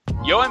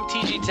Yo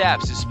MTG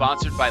Taps is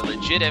sponsored by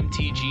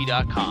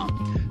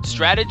legitmtg.com.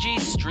 Strategy,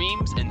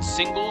 streams, and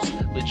singles,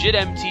 Legit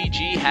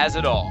MTG has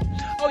it all.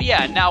 Oh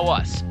yeah, and now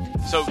us.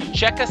 So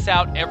check us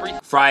out every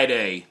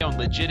Friday on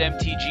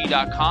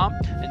legitmtg.com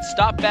and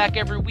stop back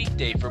every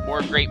weekday for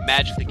more great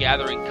Magic the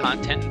Gathering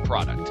content and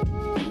product.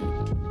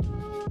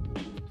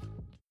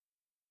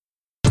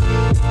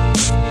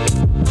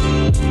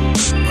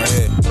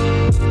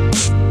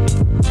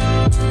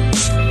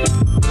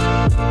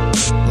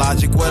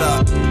 Logic, what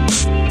up?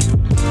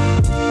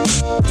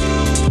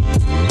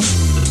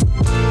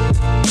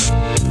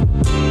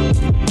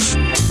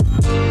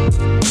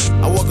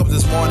 I woke up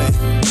this morning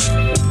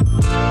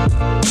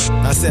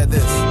and I said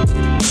this.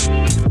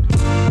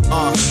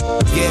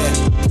 Yeah.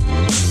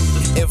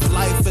 If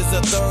life is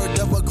a third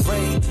of a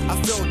grade, I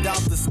filled out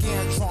the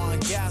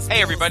Scantron gas.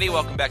 Hey everybody,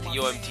 welcome back to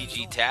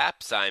MTG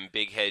Taps. I'm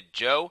Bighead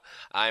Joe.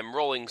 I'm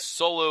rolling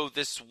solo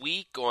this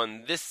week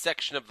on this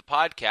section of the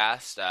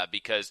podcast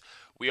because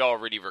we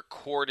already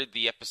recorded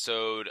the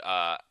episode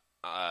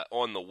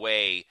on the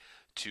way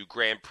to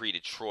Grand Prix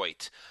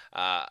Detroit.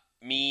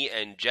 Me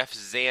and Jeff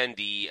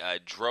Zandi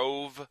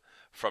drove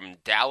from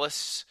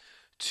Dallas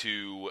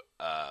to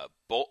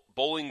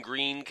Bowling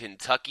Green,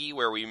 Kentucky,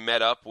 where we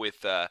met up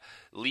with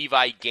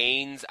Levi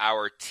Gaines,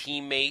 our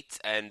teammate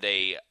and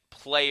a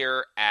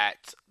player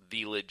at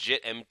the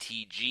Legit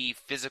MTG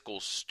physical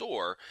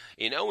store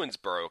in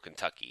Owensboro,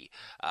 Kentucky.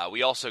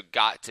 We also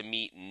got to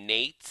meet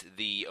Nate,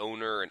 the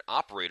owner and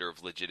operator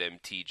of Legit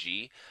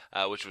MTG,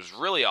 which was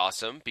really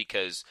awesome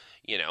because,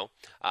 you know,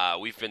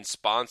 we've been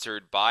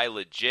sponsored by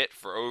Legit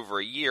for over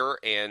a year,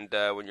 and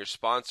when you're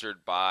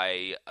sponsored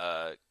by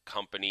a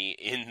company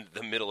in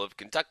the middle of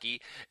Kentucky,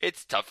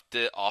 it's tough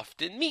to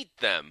often meet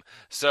them.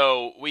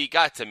 So we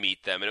got to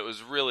meet them, and it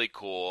was really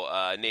cool.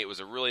 Nate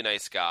was a really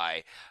nice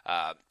guy,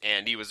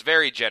 and he was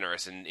very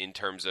generous in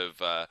terms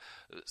of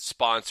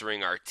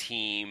sponsoring our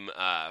team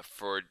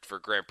for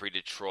Grand Prix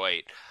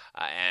Detroit.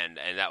 And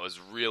that was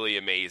really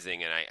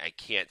amazing, and I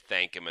can't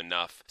thank him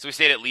enough. So we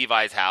stayed at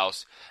Levi's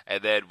house,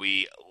 and then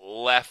we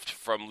left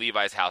from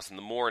Levi's house in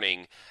the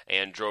morning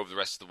and drove the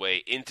rest of the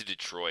way into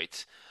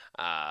Detroit.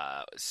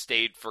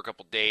 Stayed for a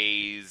couple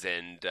days,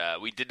 and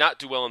we did not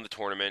do well in the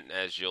tournament,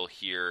 as you'll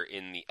hear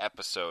in the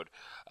episode.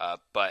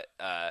 But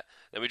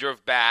then we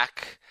drove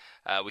back.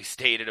 We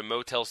stayed at a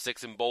Motel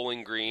 6 in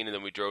Bowling Green, and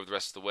then we drove the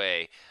rest of the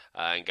way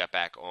and got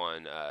back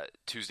on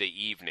Tuesday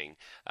evening.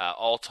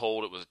 All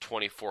told, it was a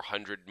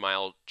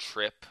 2,400-mile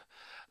trip.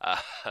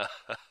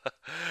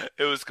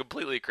 It was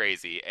completely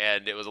crazy,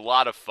 and it was a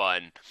lot of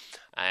fun.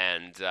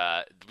 And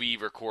we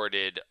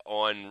recorded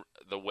on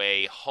the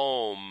way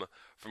home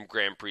from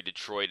Grand Prix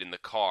Detroit in the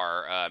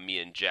car, me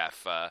and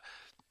Jeff.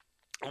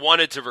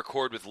 Wanted to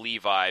record with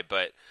Levi,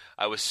 but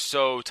I was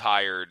so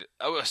tired.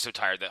 I was so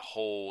tired that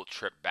whole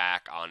trip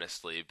back,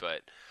 honestly,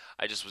 but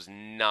I just was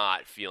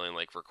not feeling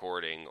like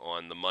recording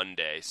on the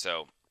Monday.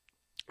 So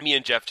me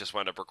and Jeff just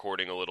wound up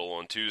recording a little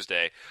on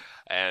Tuesday,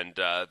 and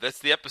that's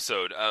the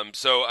episode.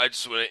 So I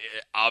just want to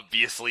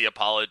obviously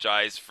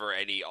apologize for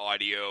any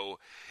audio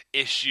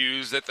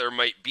issues that there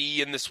might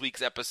be in this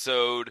week's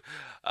episode.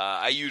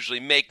 I usually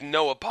make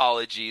no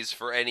apologies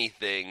for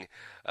anything,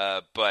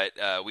 but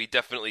we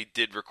definitely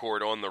did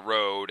record on the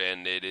road,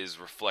 and it is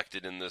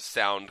reflected in the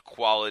sound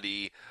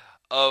quality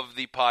of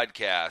the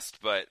podcast.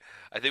 But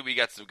I think we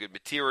got some good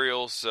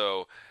material,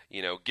 so,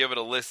 you know, give it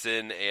a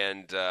listen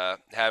and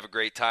have a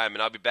great time.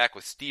 And I'll be back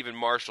with Stephen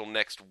Marshall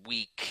next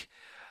week,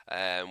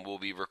 and we'll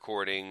be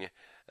recording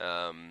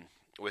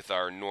with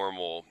our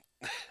normal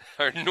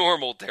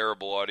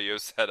terrible audio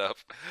setup.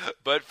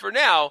 But for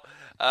now,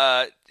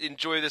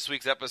 enjoy this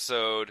week's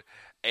episode,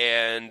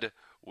 and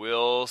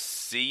we'll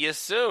see you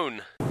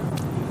soon.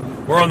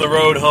 We're on the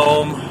road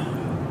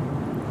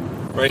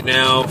home right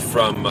now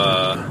from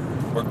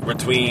we're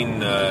between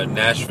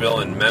Nashville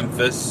and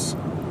Memphis.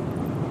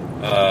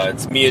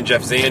 It's me and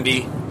Jeff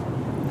Zandi.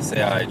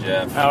 Say hi,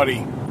 Jeff.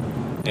 Howdy.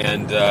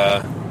 And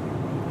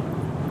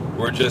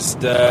we're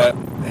just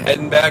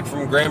heading back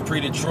from Grand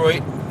Prix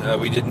Detroit.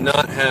 We did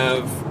not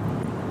have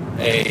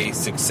a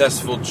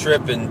successful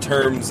trip in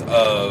terms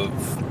of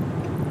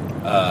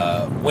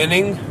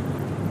winning,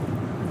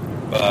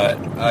 but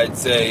I'd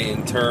say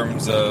in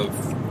terms of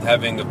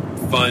having a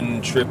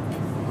fun trip,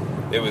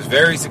 it was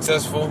very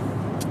successful.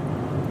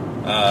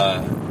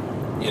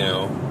 You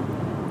know,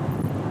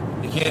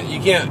 you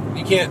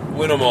can't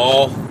win them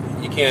all.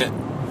 You can't.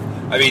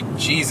 I mean,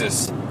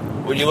 Jesus,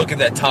 when you look at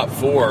that top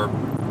four,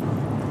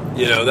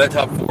 you know, that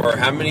top four,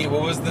 how many,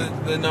 what was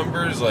the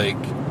numbers? Like,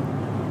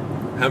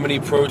 how many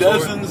Pro Tour?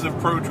 Dozens of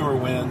Pro Tour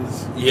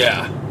wins.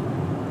 Yeah.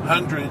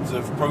 Hundreds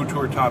of Pro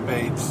Tour top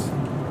eights.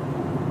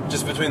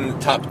 Just between the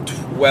top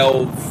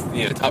 12,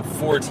 you know, top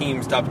 4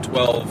 teams, top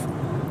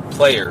 12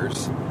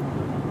 players.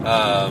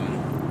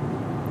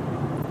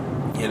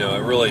 You know,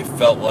 it really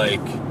felt like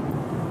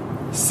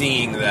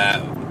seeing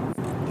that.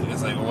 It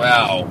was like,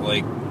 wow,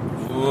 like,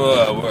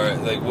 whoa,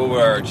 what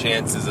were our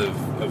chances of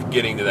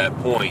getting to that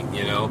point,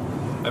 you know?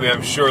 I mean,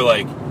 I'm sure,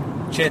 like,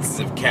 chances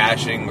of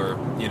cashing were,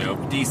 you know,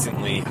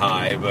 decently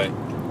high, but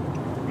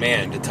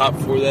man, to top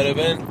 4 that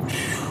event, it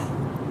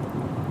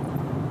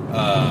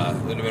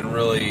would have been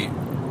really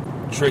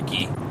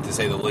tricky, to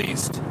say the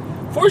least.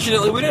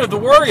 Fortunately, we didn't have to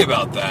worry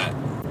about that,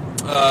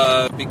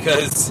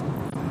 because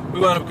we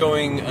wound up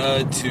going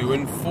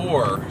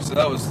 2-4, so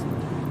that was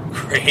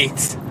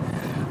great.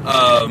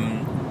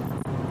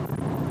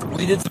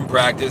 We did some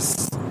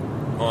practice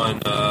on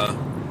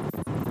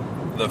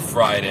the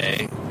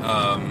Friday,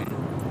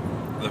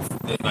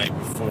 the night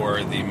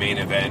before the main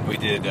event. We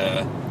did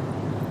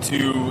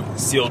 2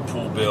 sealed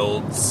pool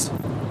builds,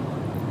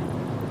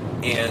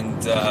 and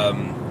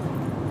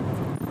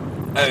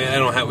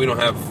we don't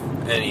have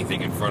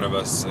anything in front of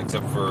us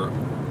except for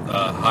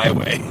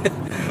highway,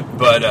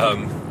 but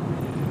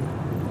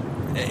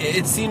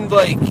it seemed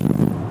like,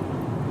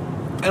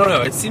 I don't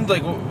know, it seemed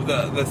like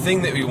the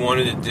thing that we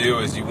wanted to do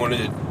is you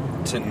wanted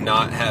to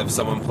not have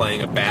someone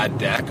playing a bad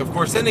deck. Of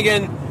course, then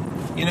again,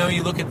 you know,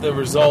 you look at the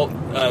result,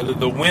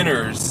 the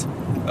winners.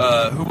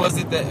 Who was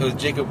it? That it was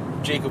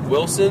Jacob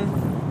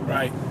Wilson,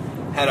 Right.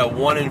 had a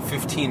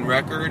 1-15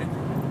 record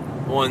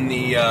on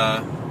the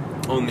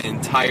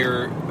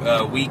entire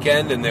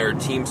weekend, and their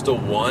team still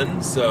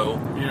won. So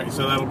Yeah,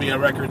 so that'll be a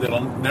record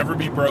that'll never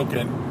be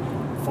broken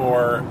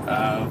for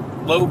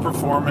low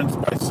performance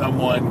by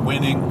someone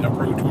winning a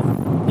Pro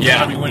Tour.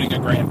 Yeah. I mean, winning a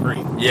Grand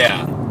Prix.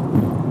 yeah,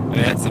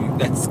 and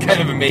that's kind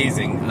of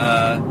amazing.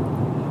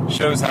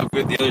 Shows how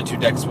good the other 2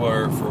 decks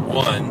were for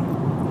one.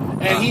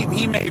 And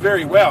he may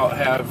very well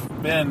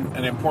have been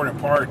an important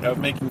part of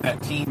making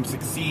that team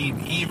succeed,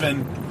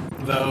 even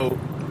though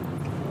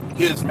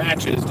his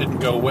matches didn't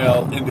go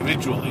well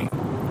individually.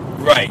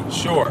 Right,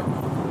 sure.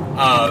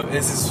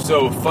 This is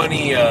so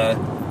funny.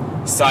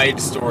 Side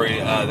story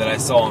that I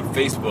saw on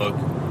Facebook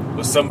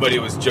was somebody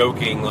was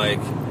joking like,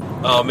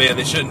 "Oh man,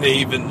 they shouldn't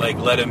even like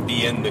let him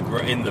be in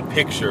the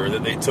picture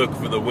that they took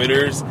for the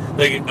winners,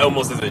 like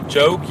almost as a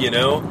joke, you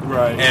know?"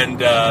 Right.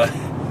 And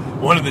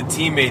one of the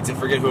teammates, I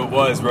forget who it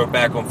was, wrote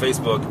back on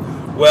Facebook,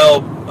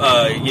 "Well,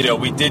 you know,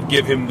 we did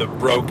give him the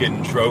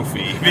broken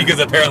trophy because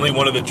apparently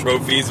one of the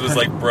trophies was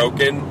like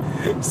broken."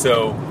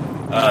 So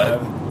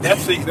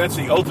that's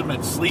the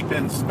ultimate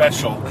sleep-in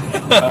special.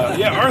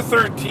 Yeah, our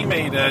third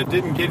teammate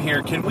didn't get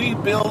here. Can we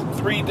build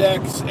 3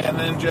 decks and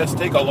then just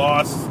take a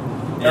loss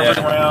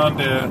every round?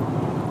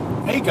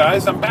 Hey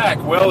guys, I'm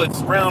back. Well, it's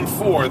round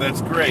 4.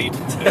 That's great.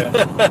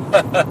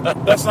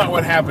 That's not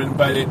what happened,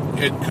 but it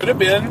could have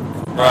been.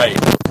 right.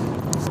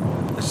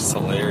 That's just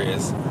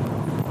hilarious.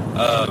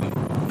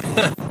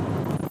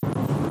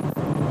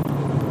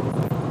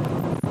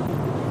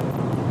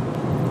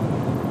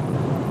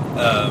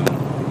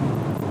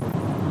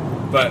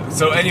 But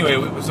so anyway,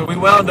 so we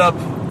wound up.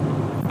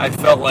 I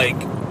felt like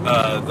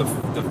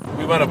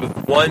we wound up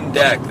with one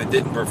deck that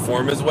didn't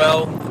perform as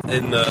well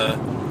in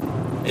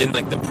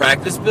like the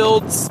practice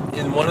builds,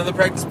 in one of the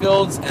practice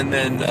builds, and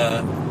then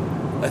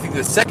I think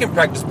the second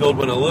practice build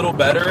went a little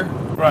better.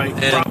 Right,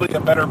 And probably a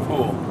better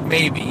pool.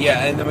 maybe,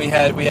 yeah. And then we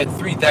had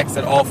 3 decks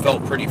that all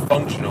felt pretty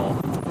functional.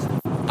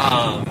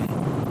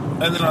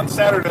 And then on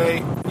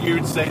Saturday,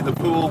 you'd say the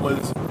pool we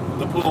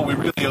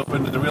really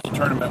opened in the real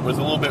tournament was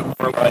a little bit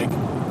more like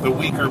the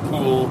weaker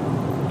pool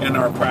in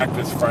our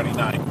practice Friday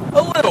night.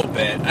 A little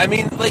bit. I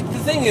mean, like, the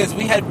thing is,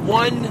 we had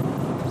one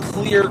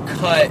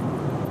clear-cut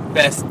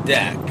best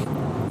deck,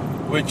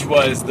 which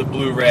was the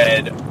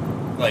blue-red,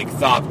 like,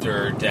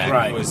 Thopter deck.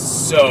 Right. It was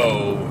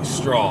so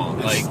strong.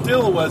 It Like,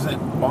 still wasn't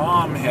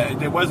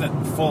it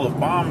wasn't full of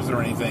bombs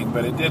or anything,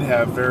 but it did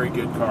have very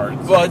good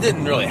cards. well, it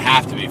didn't really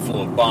have to be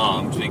full of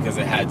bombs because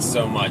it had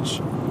so much,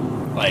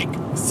 like,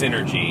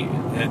 synergy.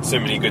 It had so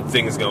many good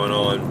things going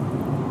on.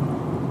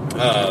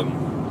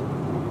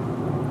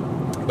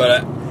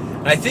 But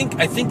I think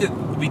that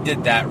we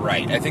did that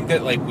right. I think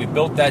that, like, we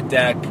built that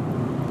deck,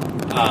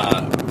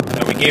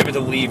 and we gave it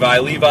to Levi.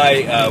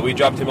 Levi, we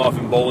dropped him off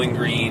in Bowling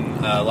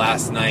Green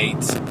last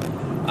night.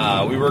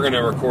 We were going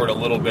to record a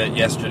little bit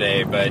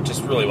yesterday, but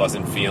just really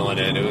wasn't feeling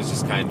it. It was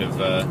just kind of,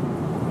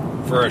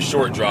 for a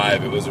short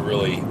drive, it was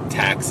really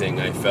taxing,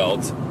 I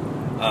felt.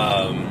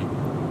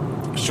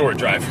 Short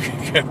drive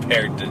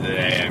compared to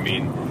today. I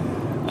mean,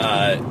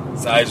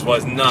 so I just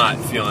was not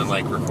feeling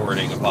like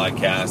recording a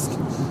podcast.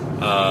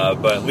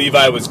 But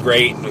Levi was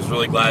great, and was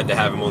really glad to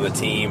have him on the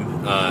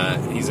team.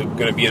 He's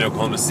going to be in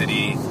Oklahoma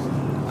City,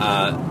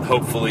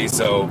 hopefully,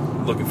 so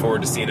looking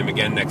forward to seeing him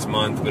again next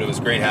month. But it was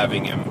great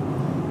having him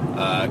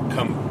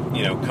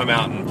come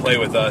out and play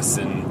with us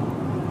and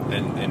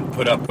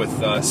put up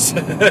with us.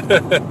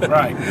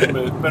 Right.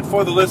 But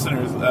for the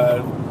listeners,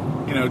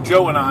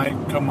 Joe and I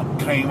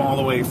came all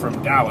the way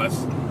from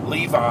Dallas.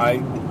 Levi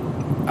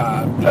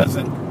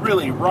doesn't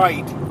really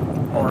write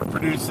or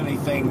produce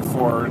anything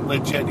for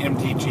legit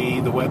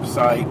MTG, the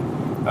website.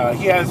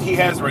 He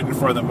has written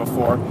for them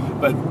before,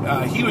 but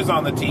he was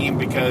on the team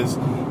because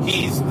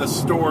he's the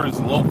store's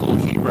local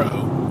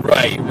hero.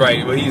 Right.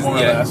 Well, he's More or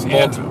less.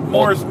 And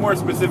more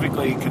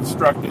specifically,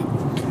 constructed.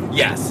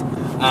 Yes.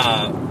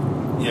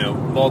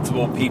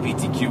 Multiple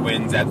PPTQ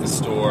wins at the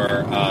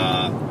store.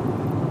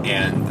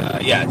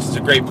 Just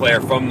a great player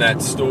from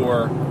that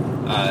store.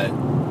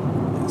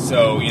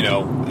 So,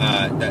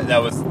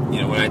 that was,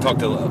 when I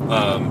talked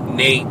to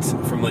Nate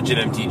from Legit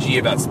MTG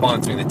about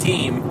sponsoring the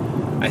team,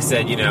 I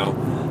said,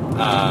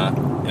 I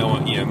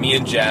want, me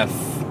and Jeff,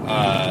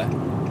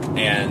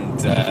 and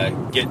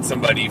get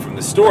somebody from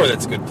the store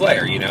that's a good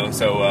player,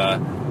 So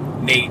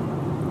Nate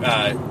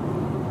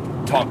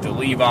talked to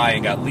Levi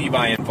and got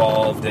Levi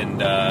involved,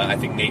 and I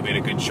think Nate made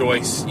a good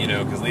choice,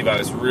 because Levi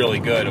was really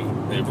good, a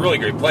really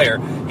great player.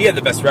 He had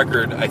the best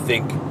record, I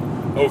think,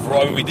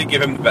 overall. I mean, we did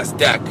give him the best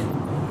deck,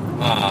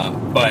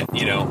 but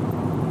he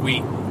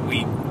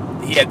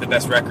had the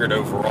best record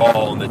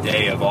overall on the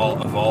day of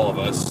all of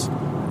us.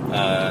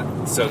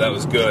 So that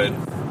was good.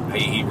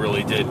 He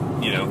really did,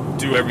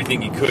 do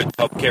everything he could to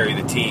help carry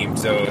the team.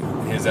 So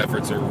his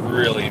efforts are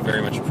really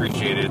very much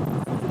appreciated.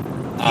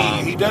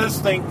 He does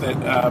think that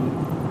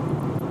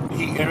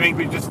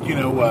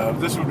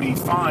this would be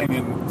fine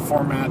in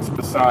formats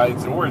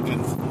besides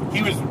Origins.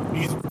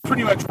 He's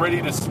pretty much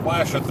ready to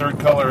splash a third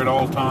color at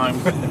all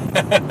times.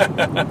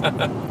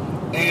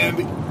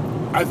 And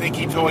I think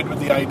he toyed with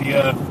the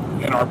idea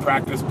in our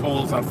practice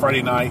pools on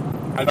Friday night.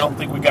 I don't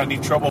think we got any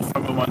trouble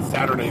from him on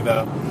Saturday,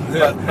 though.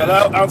 But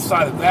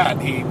outside of that,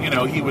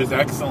 he was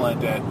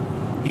excellent at.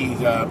 He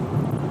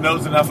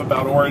knows enough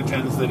about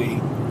Origins that he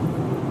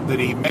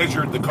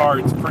measured the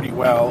cards pretty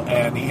well,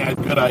 and he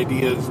had good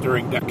ideas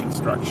during deck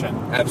construction.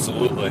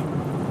 Absolutely,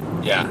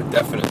 yeah,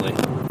 definitely.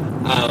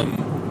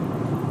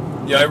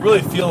 I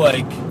really feel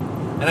like,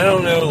 and I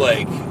don't know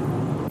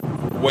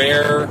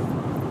where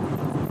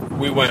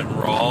we went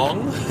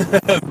wrong,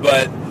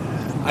 but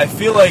I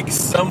feel like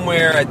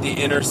somewhere at the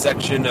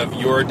intersection of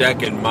your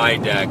deck and my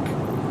deck,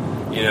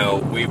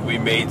 we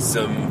made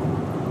some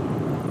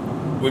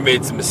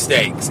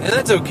mistakes, and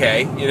that's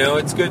okay.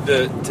 It's good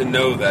to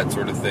know that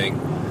sort of thing.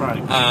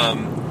 Right.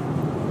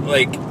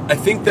 I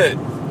think that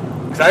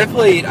because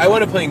I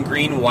went to play in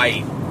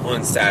green-white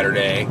on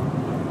Saturday,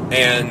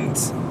 and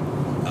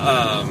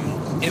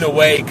in a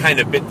way, kind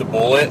of bit the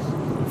bullet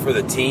for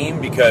the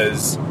team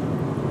because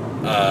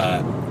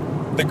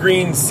the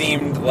green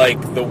seemed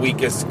like the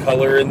weakest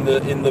color in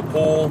the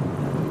pool,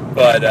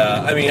 but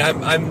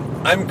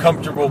I'm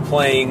comfortable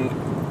playing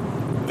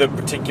the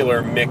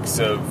particular mix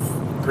of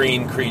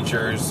green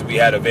creatures we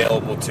had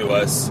available to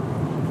us.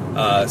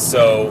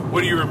 So,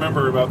 what do you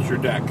remember about your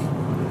deck?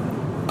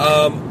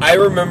 I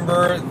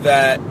remember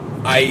that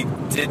I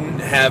didn't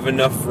have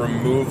enough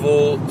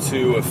removal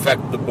to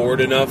affect the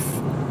board enough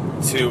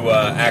to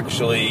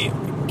actually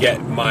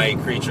get my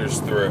creatures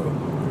through.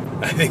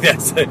 I think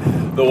that's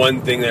the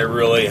one thing that I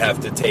really have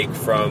to take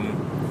from,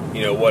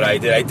 what I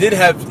did. I did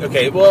have,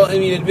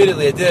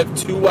 admittedly, I did have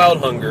 2 Wild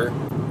Hunger,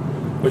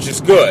 which is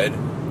good.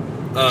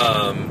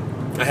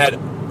 I had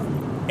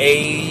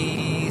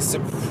a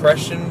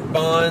Suppression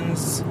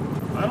Bonds.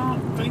 I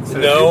don't think so.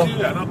 No? Did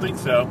you? I don't think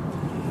so.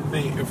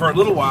 For a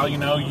little while,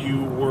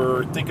 you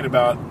were thinking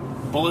about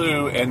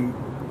blue, and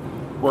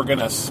we're going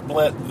to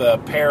split the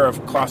pair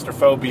of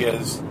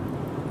Claustrophobias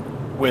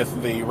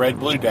with the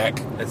red-blue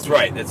deck. That's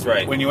right.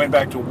 When you went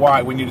back to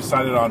white, when you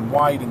decided on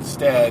white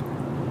instead,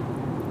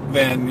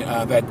 then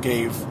that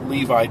gave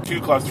Levi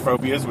 2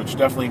 Claustrophobias, which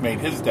definitely made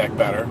his deck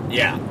better.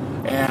 Yeah.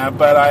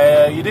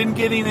 But you didn't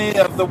get any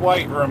of the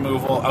white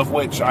removal, of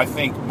which I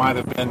think might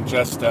have been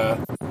just, I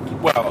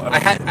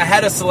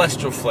had a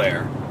Celestial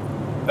Flare.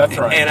 That's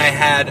right. And I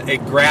had a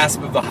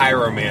Grasp of the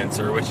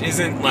Hieromancer, which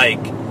isn't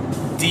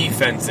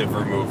defensive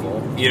removal.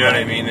 You know what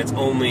I mean? It's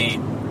only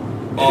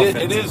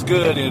offensive. It is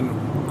good in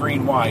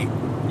green-white.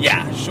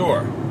 Yeah,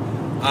 sure.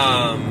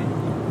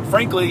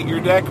 Frankly, your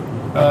deck,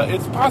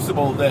 it's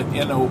possible that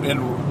in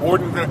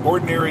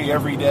ordinary,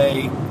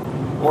 everyday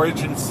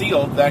Origin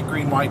sealed, that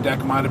green-white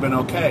deck might have been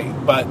okay,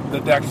 but the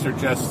decks are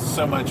just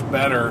so much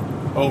better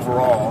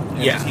overall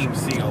in team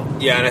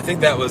sealed. Yeah, and I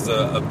think that was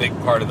a big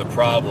part of the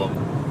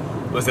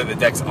problem, was that the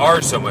decks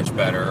are so much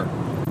better,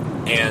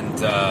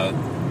 and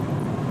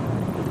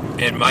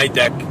my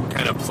deck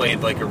kind of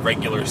played like a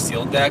regular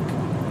sealed deck,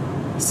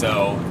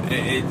 so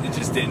it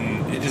just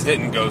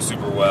didn't go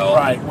super well.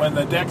 Right, when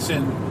the decks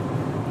in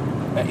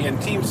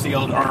team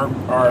sealed are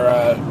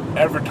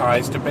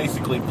advertised to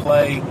basically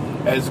play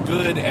as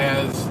good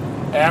as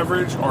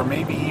average, or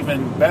maybe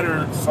even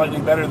better,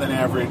 slightly better than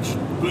average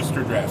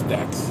booster draft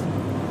decks.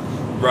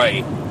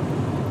 Right.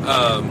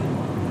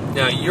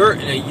 Now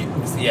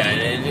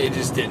it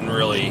just didn't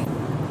really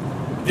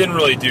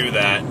do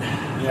that.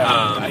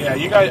 Yeah,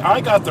 you guys.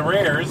 I got the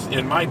rares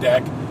in my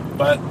deck,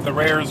 but the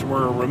rares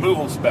were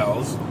removal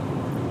spells.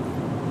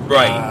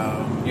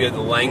 Right. You had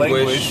the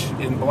Languish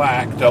in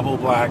black, double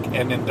black,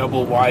 and in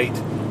double white,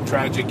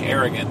 Tragic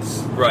Arrogance.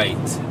 Right.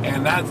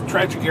 And that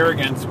Tragic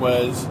Arrogance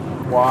was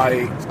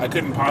why I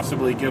couldn't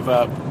possibly give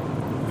up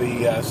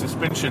the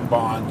suspension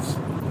bonds,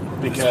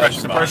 because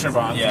suppression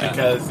bonds,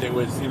 because it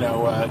was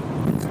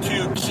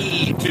too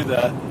key to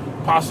the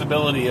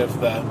possibility of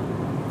the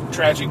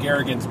Tragic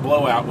Arrogance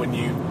blowout when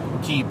you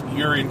keep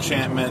your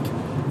enchantment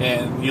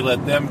and you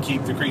let them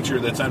keep the creature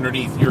that's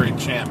underneath your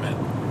enchantment.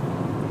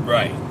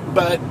 Right.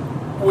 But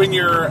when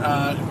you're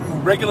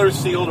regular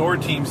sealed or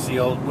team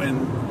sealed,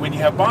 when you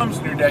have bombs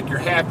in your deck, you're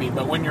happy.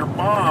 But when your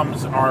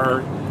bombs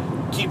are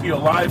keep you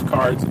alive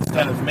cards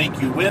instead of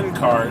make you win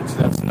cards,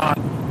 that's not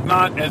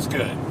as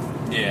good.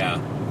 Yeah.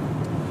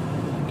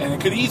 And it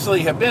could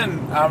easily have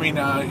been. I mean,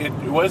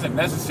 it wasn't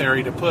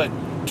necessary to put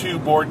 2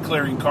 board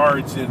clearing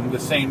cards in the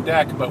same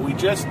deck, but we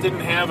just didn't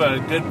have a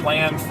good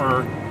plan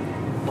for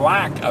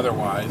black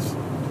otherwise.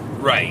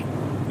 Right.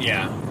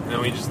 Yeah. And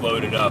then we just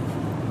loaded up.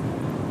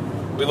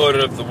 We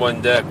loaded up the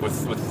one deck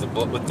with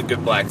the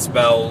good black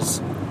spells.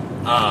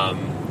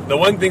 The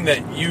one thing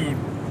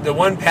the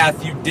one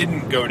path you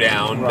didn't go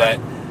down, right,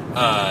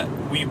 that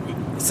we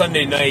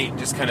Sunday night,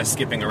 just kind of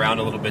skipping around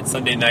a little bit.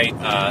 Sunday night,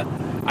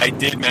 I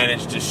did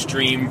manage to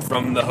stream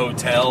from the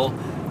hotel,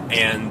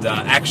 and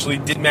actually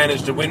did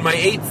manage to win my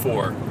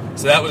 8-4.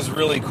 So that was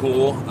really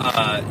cool,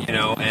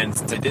 and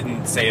since I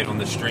didn't say it on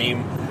the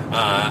stream,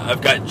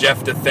 I've got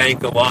Jeff to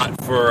thank a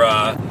lot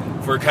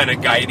for kind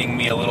of guiding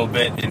me a little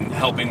bit and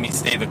helping me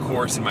stay the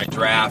course in my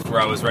draft,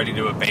 where I was ready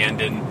to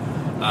abandon.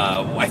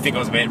 I think I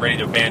was ready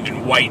to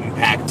abandon white in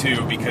pack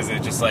 2 because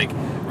it just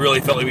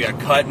really felt like we got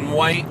cut in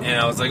white, and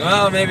I was like,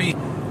 oh, maybe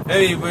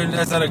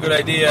that's not a good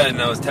idea,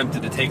 and I was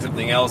tempted to take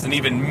something else, and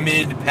even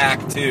mid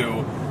pack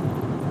 2,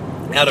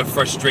 out of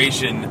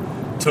frustration,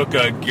 took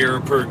a gear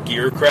per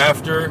gear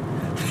crafter.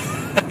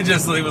 I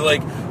just was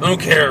like, I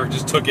don't care,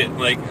 just took it.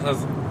 I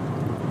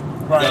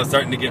was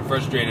starting to get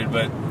frustrated,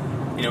 but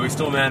we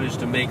still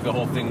managed to make the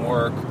whole thing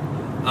work.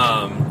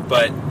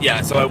 But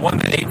yeah, so I won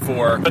the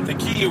 8-4. But the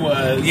key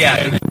was,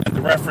 and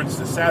the reference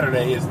to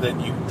Saturday is that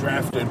you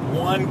drafted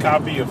 1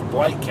 copy of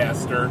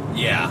Blightcaster.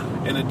 Yeah.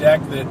 In a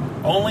deck that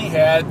only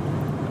had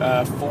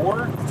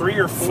 3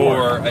 or 4.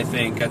 4, I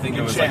think. I think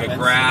it was like a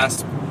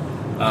grasp.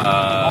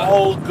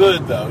 All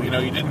good though. You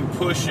didn't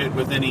push it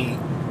with any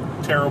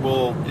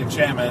terrible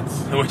enchantments,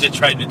 which I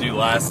tried to do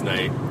last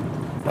night.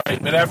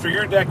 Right, but after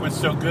your deck was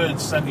so good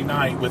Sunday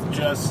night with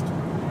just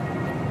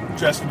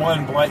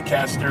 1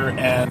 Blightcaster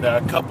and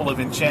a couple of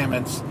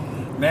enchantments,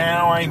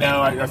 now I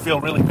know I feel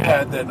really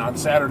bad that on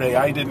Saturday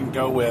I didn't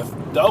go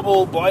with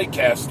double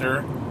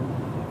Blightcaster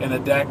in a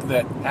deck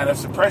that had a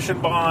suppression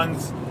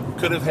bonds,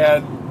 could have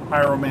had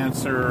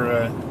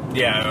Pyromancer.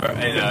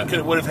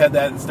 Would have had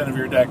that instead of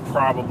your deck,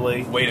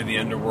 probably. Weight of the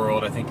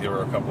Underworld, I think there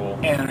were a couple.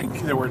 And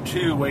there were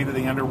 2 Weight of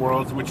the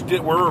Underworlds,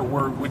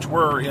 which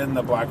were in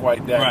the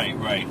black-white deck.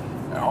 Right.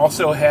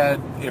 Also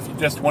had, if you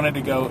just wanted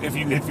to go, if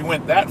you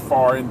went that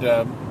far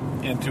into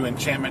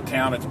Enchantment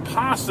Town, it's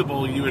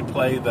possible you would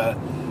play the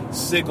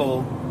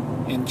Sigil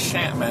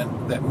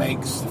enchantment that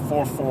makes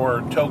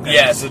 4/4 tokens.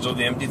 Yeah, Sigil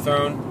the Empty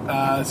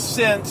Throne.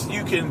 Since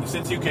you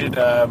could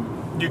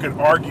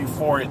argue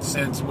for it,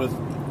 since with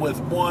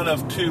 1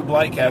 of 2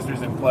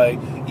 Blightcasters in play,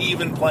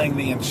 even playing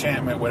the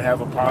enchantment would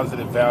have a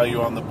positive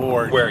value on the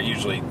board, where it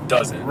usually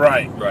doesn't.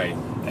 Right.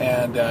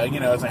 And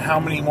it's how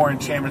many more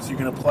enchantments you're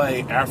going to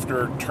play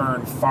after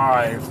turn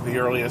 5, the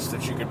earliest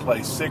that you could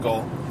play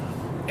Sigil,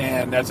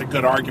 and that's a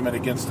good argument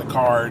against the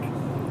card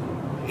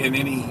in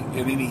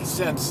any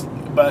sense.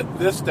 But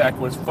this deck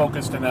was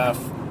focused enough,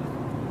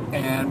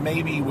 and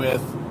maybe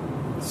with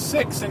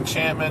 6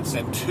 enchantments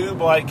and 2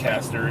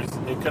 Blightcasters,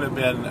 it could have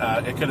been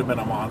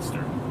a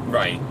monster.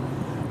 Right.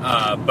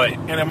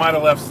 And it might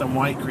have left some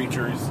white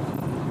creatures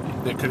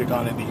that could have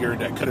gone into your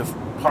deck. Could have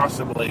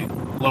possibly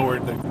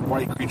lowered the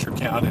white creature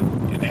count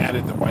and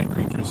added the white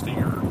creatures to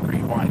your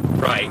green-white.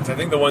 Right. So I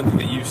think the one thing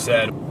that you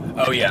said.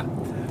 Oh yeah.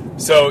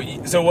 So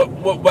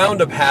what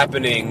wound up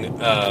happening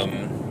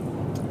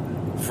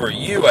for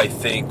you, I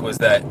think, was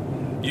that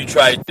you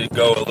tried to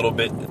go a little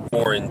bit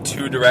more in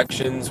 2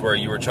 directions, where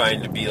you were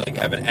trying to be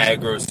have an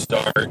aggro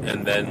start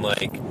and then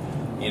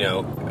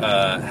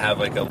have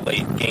a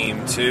late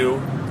game too,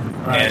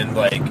 right, and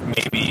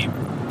maybe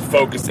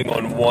focusing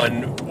on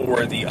one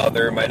or the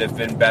other might have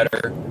been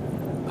better.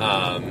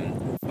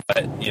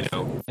 But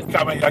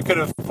I could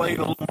have played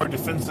a little more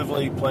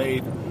defensively.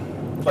 Played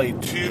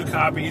 2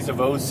 copies of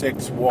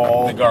 06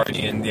 Wall, the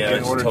Guardian. Yeah,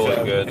 it's totally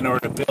good. In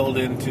order to build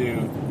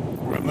into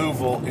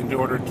removal, in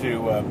order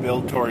to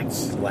build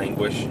towards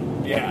Languish.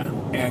 Yeah,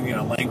 and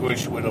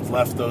Languish would have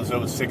left those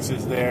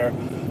 06s there.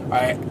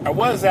 I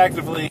was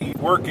actively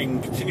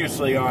working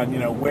continuously on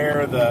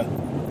where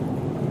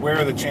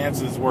the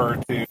chances were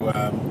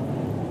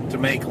to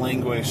make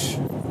Languish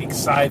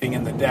exciting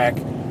in the deck.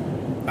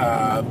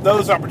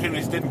 Those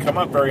opportunities didn't come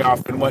up very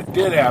often. What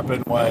did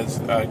happen was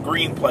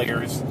green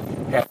players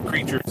had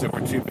creatures that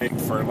were too big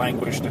for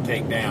Languish to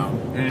take down.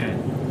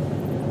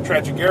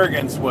 Tragic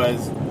Arrogance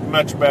was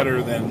much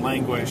better than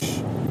Languish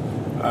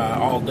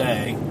all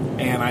day,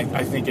 and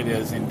I think it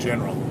is in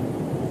general.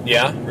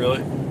 Yeah,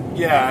 really?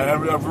 Yeah,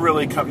 I've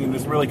really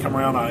come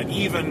around on it.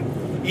 Even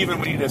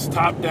when you just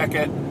top deck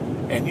it,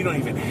 and you don't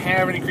even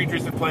have any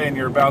creatures in play, and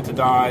you're about to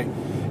die,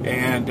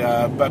 and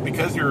but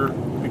because you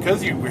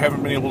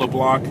haven't been able to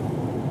block,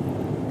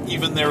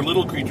 even their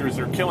little creatures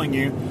are killing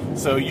you.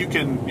 So you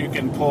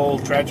can pull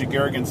Tragic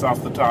Arrogance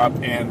off the top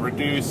and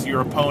reduce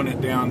your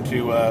opponent down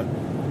to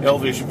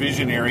Elvish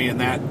Visionary, and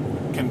that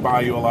can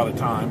buy you a lot of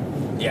time.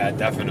 Yeah,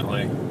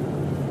 definitely.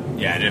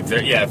 Yeah, and if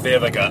they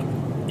have like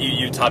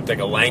you top deck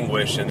a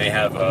Languish and they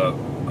have a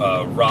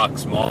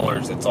Rocks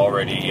Maulers that's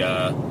already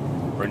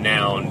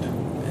renowned,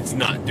 it's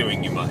not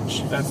doing you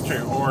much. That's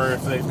true. Or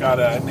if they've got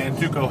a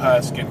Nantuko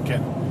Husk and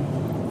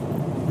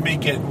can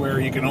make it where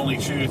you can only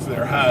choose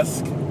their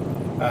Husk,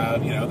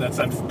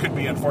 that could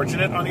be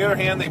unfortunate. On the other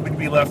hand, they would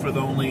be left with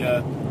only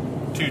a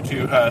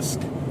 2/2 Husk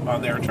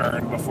on their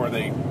turn before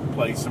they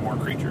play some more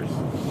creatures.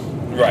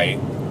 Right.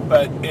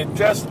 But it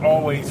just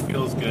always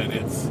feels good.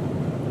 It's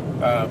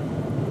a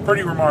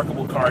pretty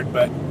remarkable card,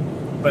 but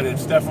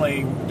it's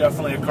definitely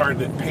a card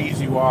that pays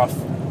you off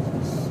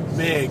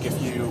big if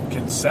you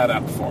can set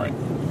up for it.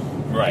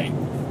 Right.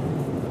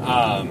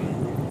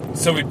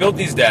 So we built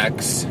these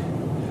decks.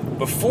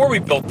 Before we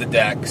built the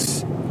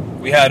decks,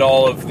 we had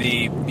all of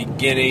the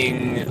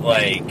beginning,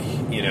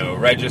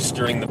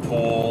 registering the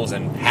pools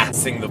and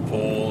passing the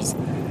pools.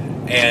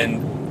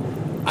 And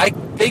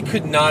they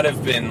could not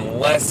have been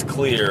less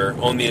clear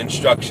on the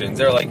instructions.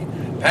 They're like,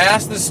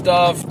 pass the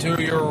stuff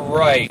to your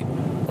right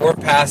or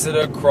pass it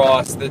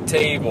across the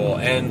table.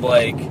 And,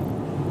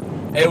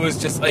 it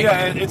was just like...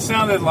 Yeah, it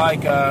sounded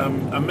like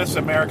a Miss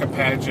America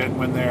pageant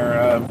when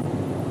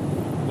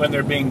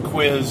they're being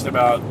quizzed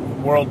about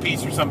world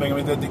peace or something.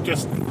 I mean,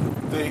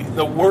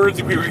 the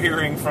words we were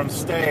hearing from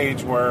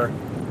stage were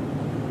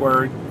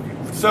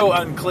so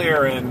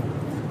unclear. And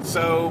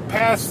so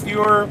pass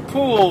your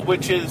pool,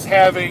 which is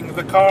having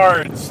the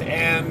cards,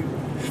 and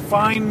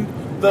find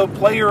the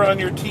player on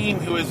your team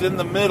who is in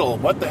the middle.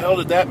 What the hell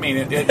did that mean?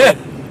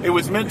 It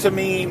was meant to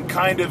mean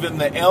kind of in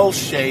the L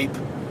shape.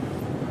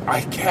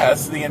 I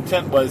guess the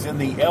intent was in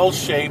the L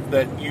shape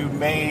that you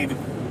made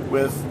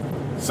with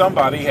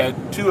somebody,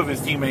 had two of his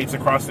teammates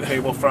across the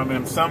table from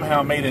him,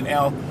 somehow made an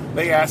L.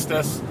 They asked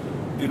us,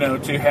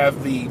 to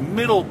have the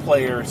middle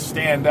player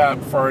stand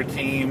up for our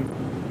team.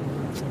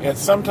 And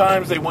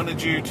sometimes they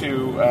wanted you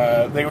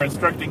to, they were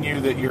instructing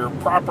you that your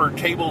proper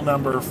table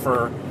number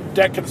for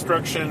deck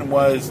construction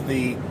was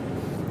the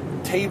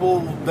table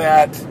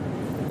that,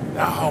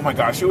 oh my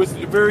gosh, it was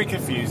very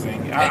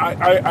confusing.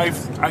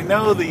 I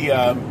know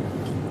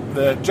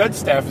the judge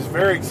staff is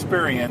very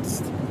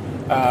experienced,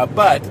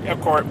 but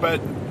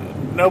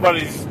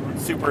nobody's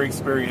super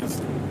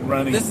experienced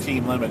running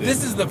Team Limited.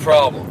 This is the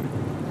problem.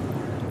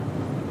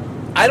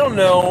 I don't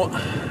know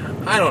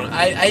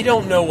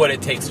what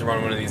it takes to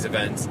run one of these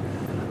events.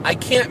 I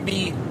can't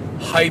be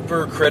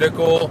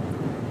hypercritical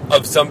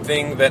of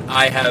something that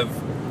I have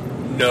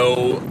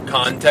no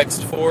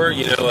context for.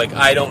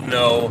 I don't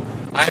know.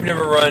 I've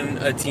never run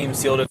a team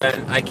sealed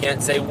event. I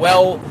can't say,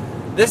 well,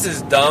 this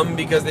is dumb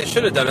because they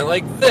should have done it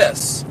like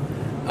this.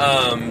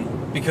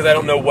 Because I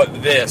don't know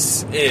what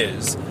this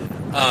is.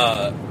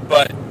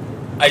 But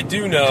I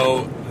do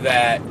know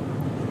that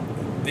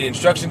the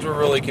instructions were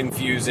really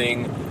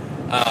confusing.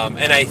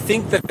 And I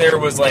think that there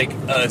was a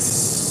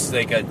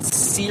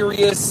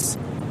serious,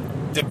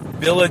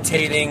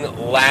 debilitating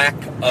lack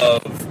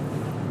of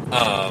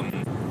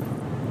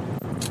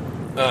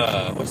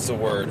what's the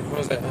word? What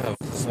was that? I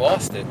just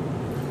lost it.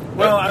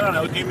 Well, I don't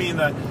know. Do you mean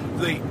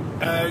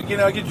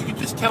you could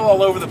just tell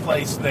all over the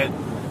place that,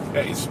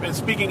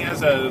 speaking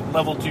as a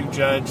level 2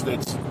 judge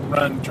that's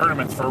run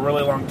tournaments for a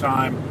really long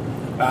time,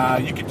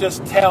 you could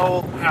just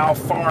tell how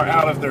far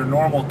out of their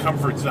normal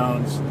comfort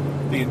zones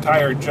the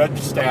entire judge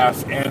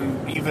staff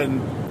and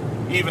even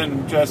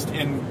just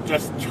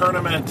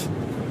tournament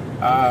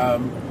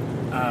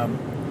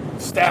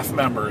staff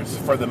members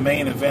for the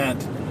main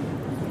event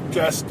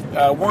just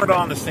weren't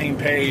on the same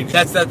page.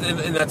 That's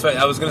right.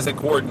 I was going to say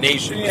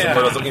coordination. Yeah.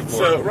 What I was looking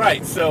for.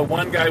 So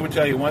one guy would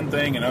tell you one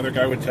thing, another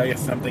guy would tell you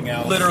something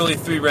else. Literally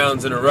 3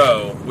 rounds in a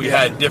row, we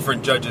had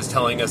different judges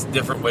telling us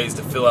different ways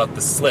to fill out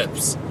the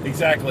slips.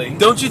 Exactly.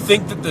 Don't you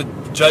think that the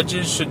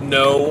judges should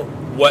know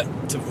what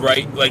to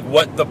write,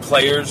 what the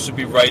players should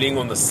be writing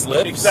on the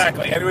slips?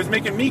 Exactly. And it was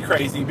making me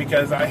crazy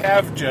because I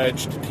have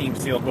judged Team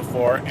Sealed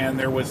before, and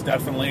there was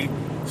definitely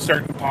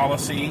certain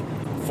policy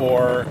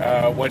for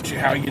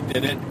how you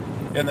did it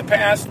in the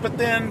past. But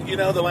then,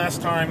 the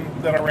last time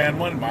that I ran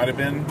one might have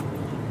been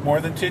more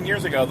than 10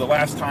 years ago. The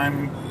last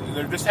time,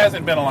 there just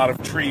hasn't been a lot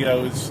of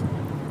trios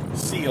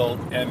sealed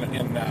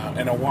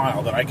in a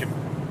while that I can.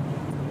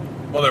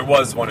 Well, there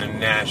was one in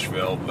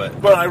Nashville, but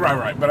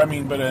right. But I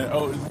mean,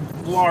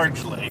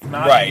 largely,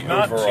 not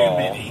overall,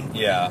 too many.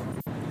 Yeah.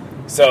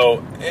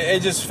 So it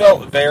just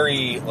felt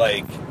very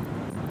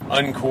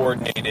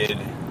uncoordinated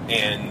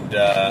and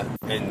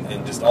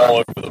just all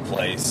over the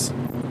place.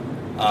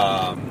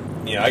 I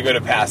go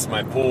to pass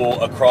my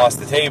pool across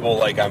the table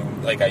like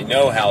I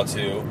know how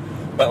to,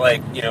 but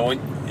when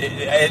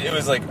it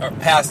was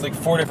past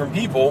 4 different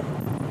people,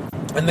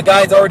 and the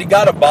guy's already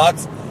got a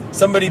box.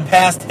 Somebody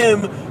passed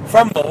him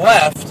from the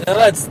left, and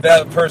that's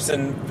that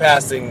person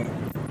passing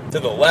to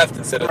the left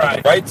instead of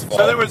the right's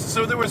fault.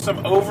 So there was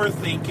some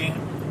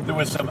overthinking, there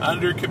was some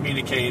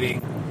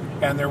under-communicating,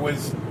 and there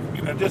was,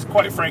 just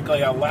quite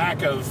frankly, a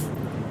lack of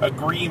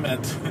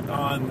agreement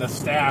on the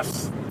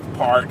staff's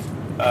part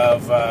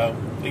of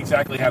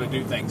exactly how to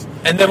do things.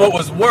 And then what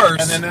was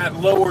worse... And then that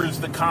lowers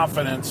the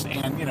confidence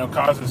and,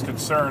 causes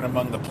concern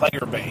among the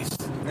player base.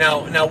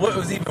 Now, what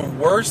was even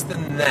worse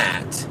than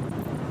that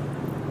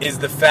is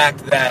the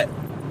fact that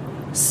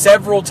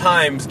several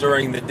times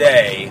during the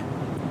day,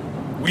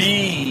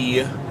 we,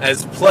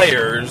 as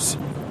players,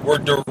 were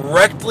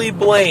directly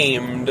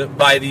blamed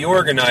by the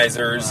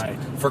organizers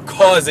for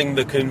causing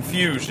the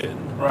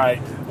confusion. Right.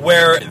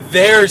 Where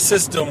their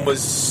system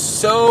was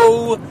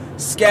so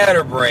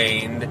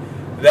scatterbrained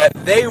that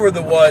they were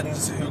the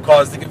ones who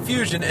caused the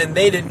confusion, and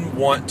they didn't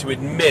want to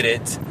admit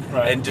it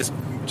and just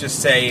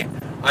say,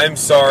 I'm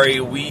sorry,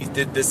 we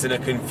did this in a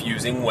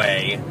confusing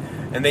way.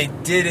 And they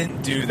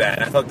didn't do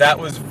that. I thought that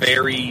was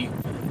very,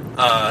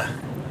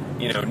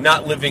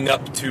 not living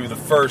up to the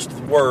first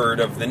word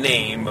of the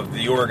name of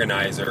the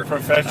organizer.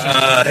 Professional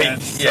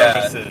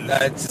services.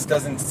 That just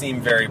doesn't seem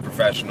very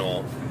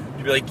professional.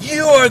 To be like,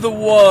 you are the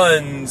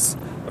ones.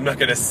 I'm not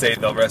going to say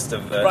the rest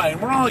of the. Right,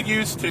 we're all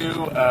used to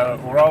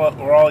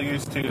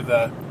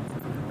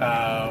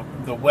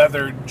the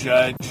weather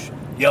judge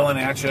yelling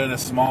at you in a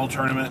small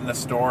tournament in the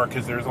store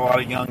because there's a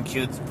lot of young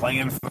kids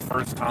playing for the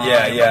first time.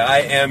 Yeah, I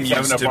am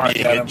used to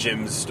being at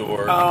Jim's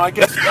store. Oh, I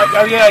guess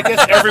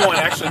everyone,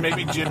 actually,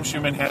 maybe Jim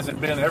Schumann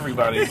hasn't been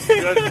everybody's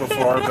judge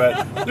before,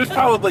 but there's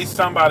probably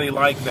somebody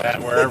like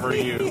that wherever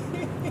you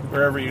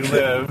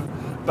live.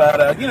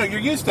 But, you're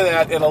used to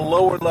that at a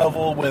lower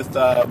level with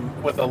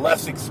a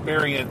less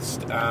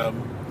experienced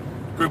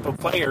group of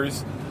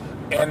players,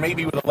 and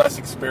maybe with a less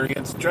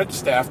experienced judge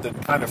staff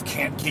that kind of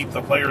can't keep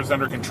the players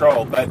under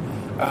control. But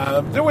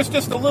there was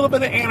just a little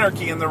bit of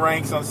anarchy in the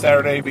ranks on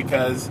Saturday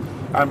because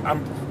I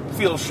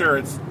feel sure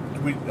it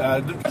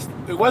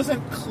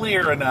wasn't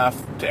clear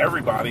enough to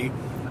everybody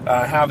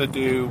how to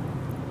do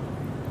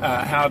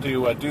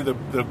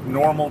the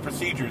normal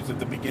procedures at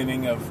the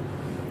beginning of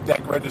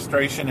deck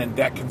registration and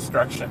deck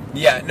construction.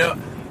 Yeah, no.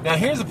 Now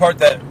here's the part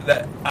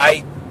that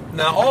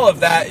all of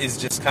that is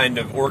just kind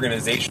of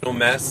organizational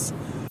mess.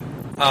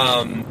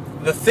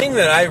 The thing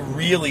that I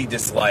really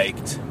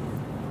disliked,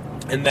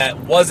 and that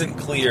wasn't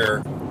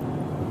clear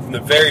from the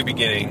very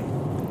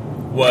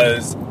beginning,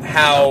 was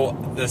how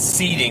the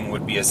seating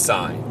would be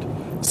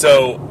assigned.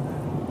 So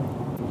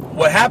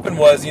what happened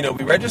was,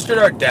 we registered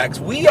our decks.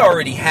 We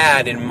already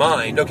had in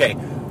mind, okay,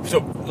 so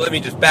let me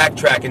just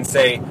backtrack and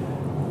say,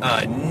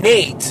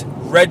 Nate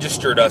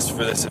registered us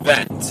for this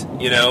event,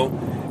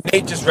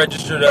 Nate just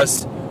registered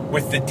us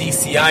with the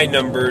DCI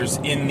numbers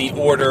in the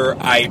order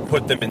I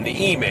put them in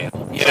the email,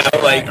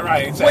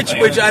 right,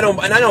 exactly. which I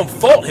don't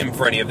fault him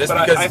for any of this,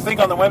 but because I think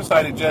on the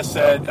website it just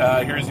said,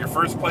 here's your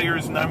first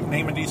player's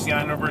name and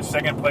DCI number,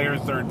 second player,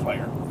 third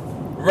player.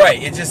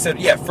 Right, it just said,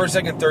 first,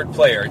 second, third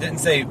player. It didn't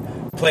say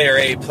player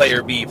A,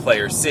 player B,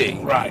 player C.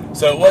 Right.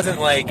 So it wasn't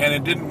like... And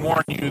it didn't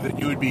warn you that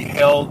you would be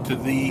held to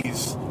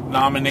these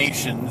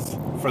nominations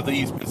for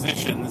these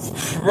positions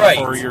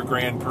for your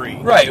Grand Prix.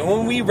 Right.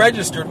 When we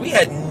registered, we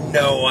had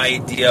no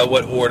idea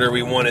what order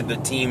we wanted the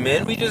team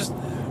in. We just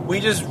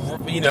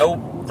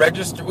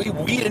registered.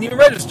 We didn't even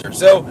register.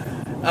 So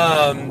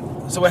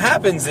what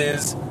happens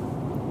is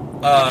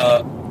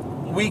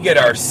we get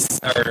our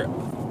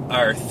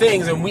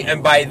things,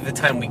 and by the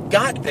time we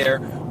got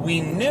there,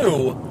 we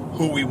knew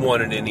who we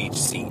wanted in each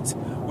seat.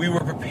 We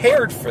were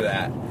prepared for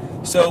that.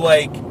 So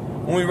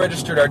when we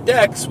registered our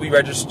decks, we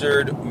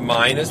registered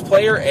mine as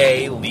player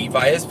A,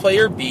 Levi as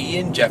player B,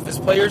 and Jeff as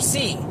player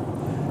C.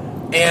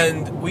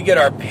 And we get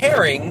our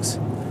pairings,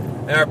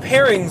 and our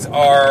pairings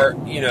are,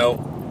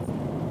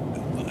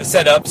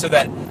 set up so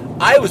that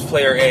I was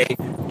player A,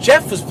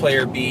 Jeff was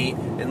player B,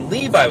 and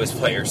Levi was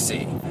player C.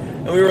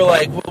 And we were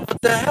like, well,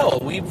 what the hell?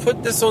 We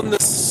put this on the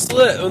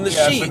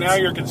sheet. So now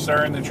you're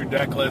concerned that your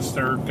deck lists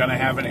are going to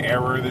have an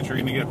error that you're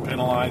going to get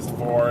penalized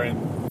for.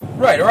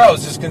 Right, or I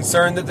was just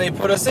concerned that they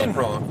put us in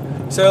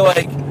wrong. So,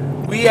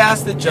 we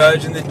asked the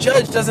judge, and the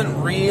judge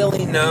doesn't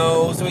really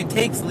know, so he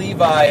takes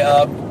Levi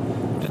up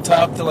to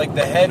talk to,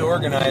 the head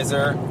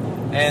organizer,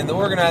 and the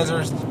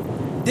organizers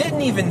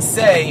didn't even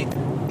say,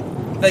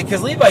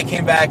 because Levi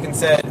came back and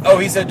said,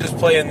 he said just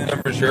play in the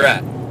numbers you're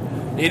at.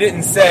 He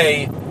didn't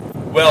say,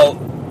 well,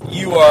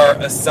 you are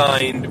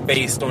assigned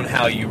based on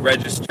how you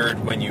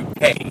registered when you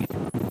paid.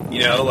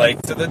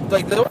 So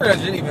the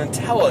organizer didn't even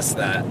tell us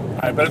that. All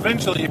right, but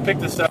eventually you picked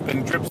this up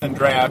in drips and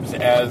drabs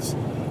as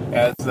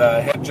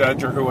the head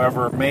judge or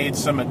whoever made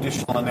some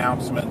additional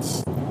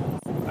announcements.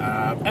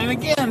 And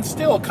again,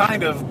 still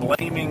kind of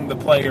blaming the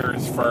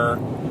players for,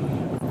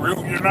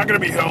 you're not going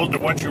to be held to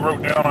what you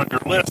wrote down on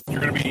your list.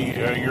 You're going to be,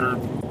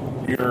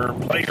 your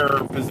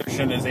player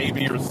position is A,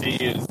 B, or C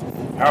is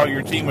how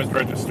your team was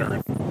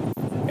registered.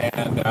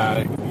 And,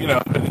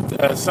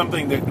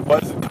 something that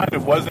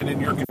wasn't in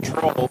your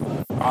control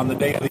on the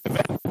day of the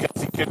event,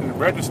 because you couldn't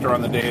register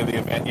on the day of the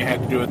event. You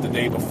had to do it the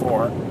day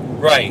before.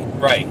 Right.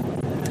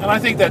 And I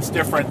think that's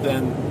different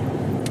than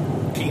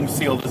Team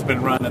Sealed has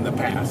been run in the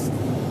past.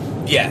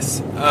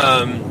 Yes.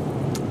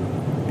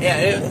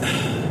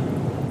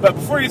 But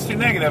before you get too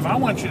negative, I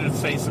want you to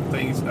say some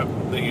things that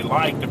you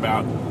liked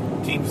about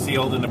Team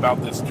Sealed and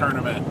about this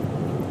tournament,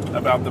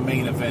 about the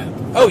main event.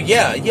 Oh,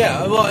 yeah.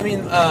 Well, I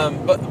mean,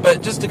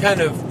 but just to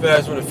kind of, I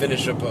just want to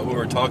finish up what we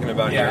were talking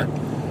about here.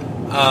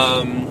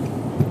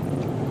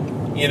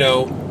 you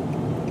know,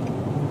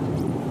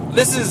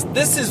 this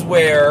is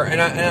where,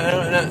 and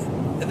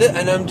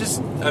I'm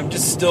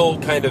just still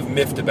kind of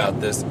miffed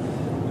about this.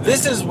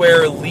 This is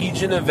where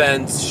Legion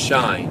events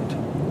shined.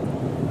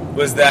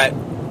 Was that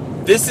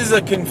this is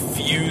a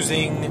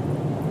confusing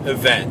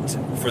event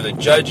for the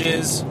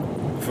judges,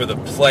 for the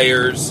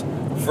players,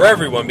 for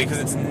everyone, because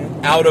it's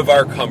out of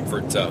our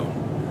comfort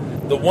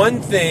zone. The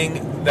one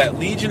thing that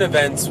Legion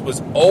events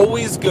was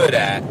always good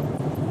at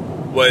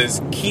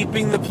was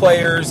keeping the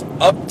players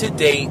up to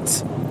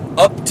date,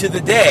 up to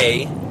the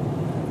day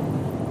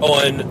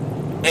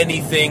on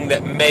anything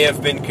that may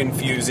have been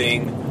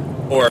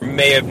confusing or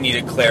may have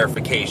needed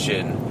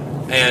clarification.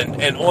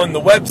 And on the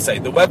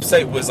website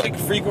was like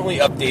frequently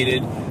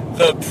updated.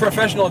 The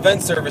Professional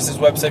Event Services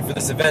website for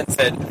this event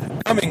said,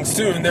 coming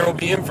soon, there will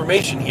be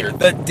information here,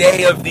 the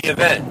day of the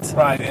event.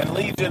 Right, and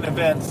Legion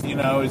Events, you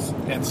know,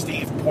 and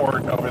Steve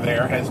Port over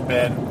there has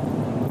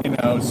been, you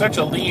know, such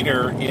a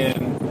leader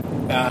in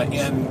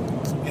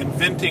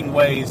inventing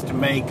ways to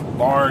make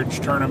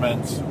large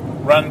tournaments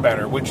run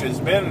better, which has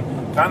been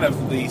kind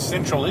of the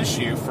central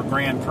issue for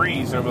Grand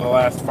Prix over the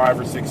last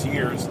 5 or 6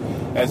 years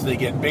as they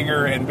get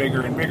bigger and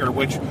bigger and bigger,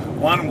 which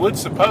one would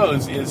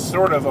suppose is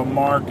sort of a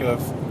mark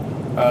of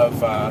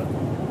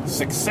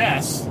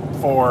success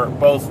for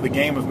both the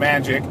game of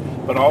Magic,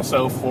 but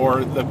also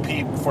for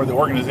the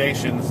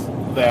organizations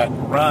that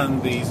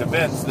run these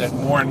events, that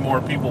more and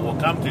more people will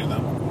come to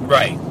them.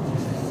 Right.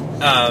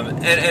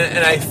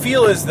 And I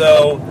feel as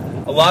though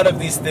a lot of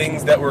these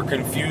things that were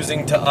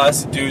confusing to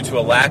us due to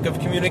a lack of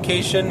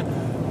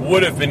communication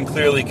would have been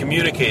clearly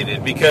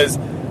communicated, because,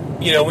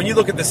 you know, when you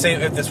look at this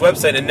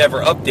website and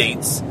never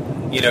updates,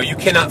 you know, you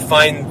cannot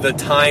find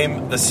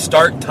the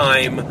start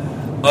time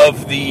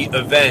of the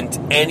event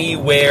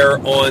anywhere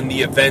on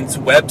the event's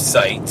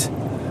website.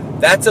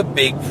 That's a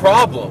big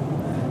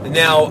problem.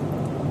 Now,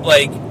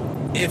 like,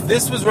 if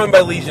this was run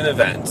by Legion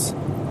Events,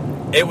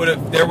 there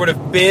would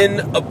have been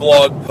a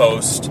blog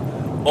post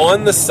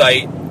on the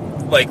site,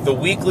 like the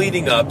week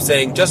leading up,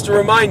 saying, just a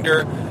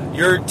reminder,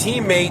 your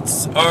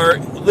teammates are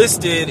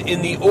listed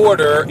in the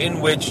order in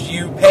which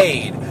you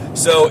paid.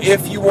 So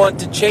if you want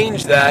to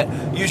change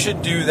that, you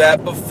should do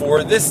that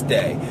before this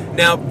day.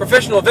 Now,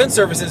 Professional Event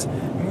Services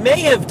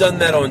may have done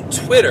that on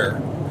Twitter,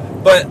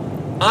 but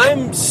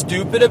I'm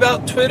stupid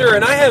about Twitter,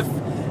 and I have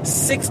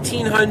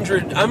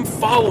 1,600, I'm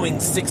following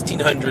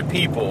 1,600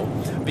 people,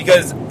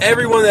 because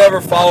everyone that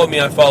ever followed me,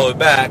 I followed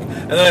back,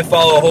 and then I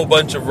follow a whole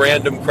bunch of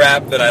random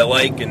crap that I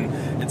like, and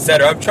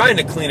etc. I'm trying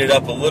to clean it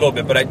up a little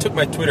bit, but I took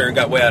my Twitter and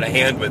got way out of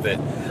hand with it.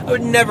 I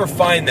would never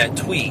find that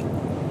tweet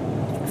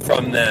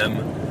from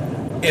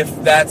them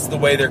if that's the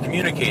way they're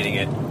communicating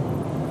it.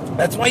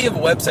 That's why you have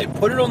a website.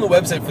 Put it on the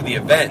website for the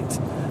event.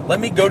 Let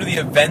me go to the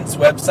event's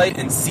website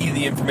and see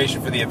the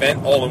information for the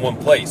event all in one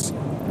place.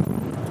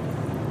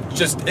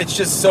 It's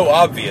just so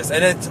obvious.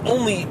 And it's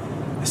only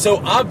so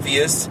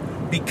obvious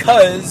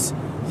because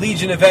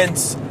Legion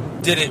Events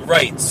did it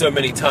right so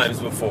many times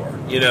before,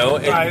 you know?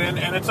 Right,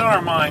 and it's on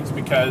our minds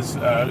because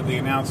the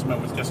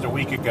announcement was just a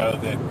week ago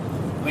that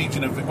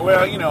Legion of...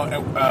 Well, you know...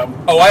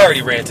 I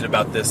already ranted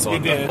about this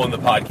on the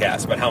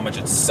podcast, about how much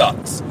it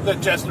sucks.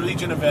 That just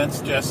Legion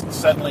Events just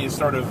suddenly is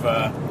sort of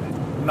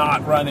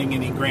not running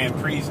any Grand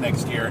Prix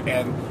next year,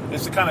 and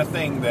it's the kind of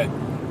thing that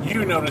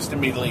you noticed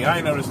immediately, I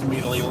noticed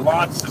immediately,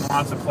 lots and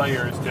lots of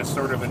players just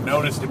sort of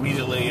noticed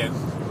immediately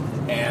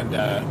and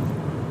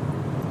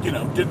you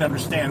know, didn't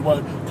understand.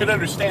 Well, could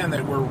understand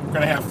that we're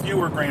going to have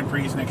fewer Grand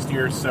Prix next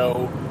year,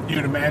 so you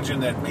would imagine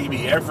that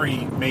maybe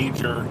every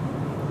major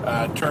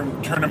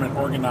tournament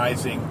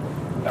organizing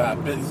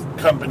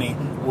company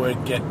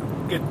would get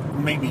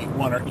maybe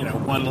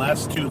one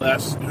less, two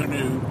less. Who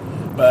knew?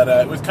 But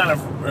it was kind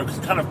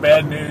of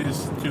bad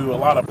news to a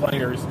lot of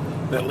players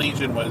that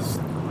Legion was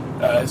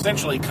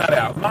essentially cut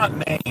out, not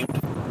named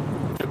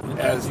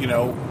as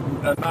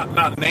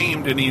not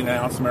named in the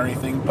announcement or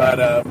anything,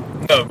 but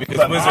no,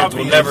 because Wizards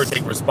will never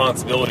take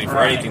responsibility for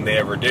anything they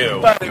ever do.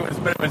 But it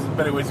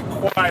was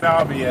quite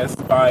obvious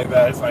by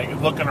that. It's like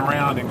looking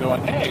around and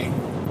going, "Hey,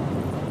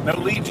 no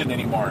Legion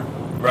anymore."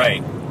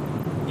 Right.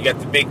 You got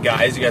the big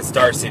guys. You got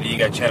Star City. You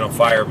got Channel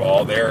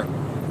Fireball.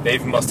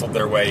 They've muscled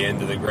their way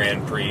into the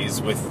Grand Prix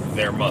with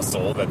their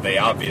muscle that they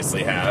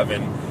obviously have,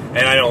 and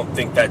I don't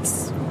think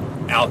that's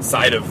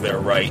outside of their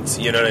rights.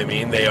 You know what I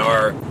mean? They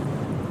are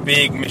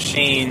big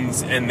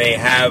machines, and they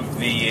have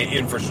the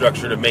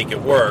infrastructure to make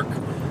it work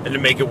and to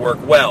make it work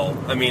well.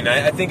 I mean,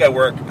 I think I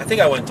went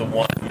to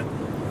one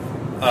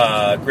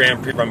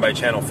Grand Prix run by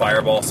Channel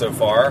Fireball so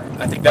far.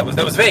 I think that was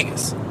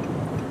Vegas,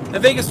 and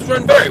Vegas was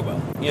run very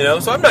well. You know,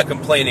 so I'm not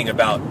complaining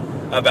about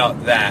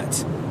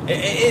that.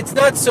 It's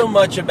not so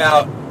much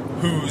about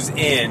who's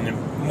in,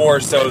 more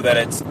so that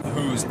it's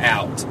who's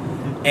out.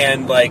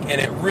 And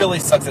it really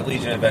sucks that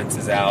Legion Events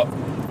is out.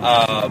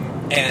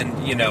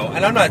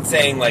 And I'm not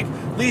saying like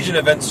Legion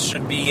Events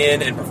should be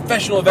in and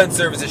Professional Event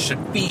Services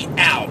should be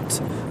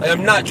out. Like,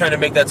 I'm not trying to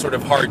make that sort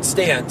of hard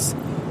stance,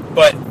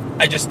 but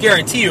I just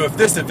guarantee you if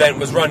this event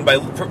was run by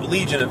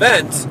Legion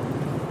Events,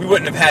 we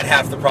wouldn't have had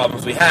half the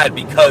problems we had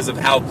because of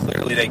how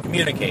clearly they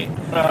communicate.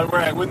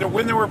 Right. When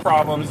there were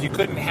problems, you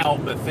couldn't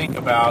help but think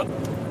about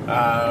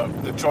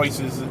the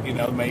choices,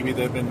 maybe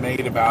that have been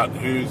made about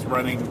who's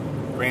running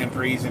Grand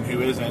Prix and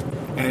who isn't,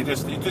 and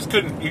you just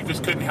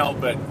couldn't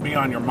help but be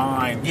on your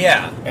mind.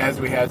 Yeah. As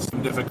we had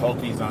some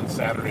difficulties on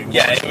Saturday morning.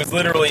 Yeah, it was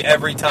literally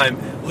every time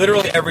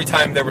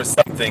there was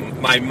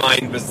something, my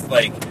mind was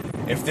like,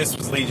 if this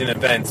was Legion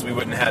events, we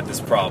wouldn't have this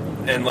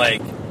problem.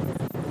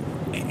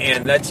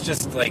 And that's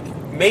just like,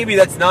 maybe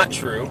that's not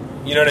true.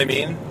 You know what I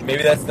mean?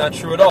 Maybe that's not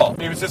true at all.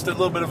 It was just a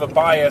little bit of a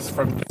bias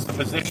from just the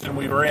position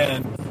we were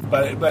in,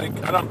 but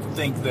I don't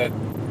think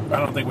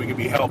we could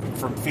be helped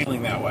from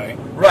feeling that way.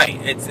 Right.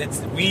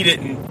 It's we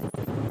didn't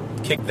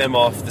kick them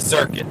off the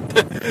circuit.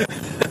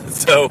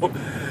 So,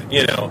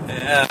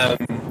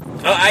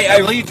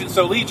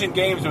 Legion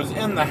Games was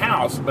in the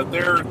house, but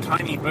their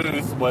tiny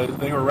booth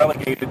they were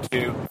relegated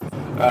to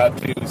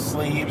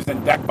sleeves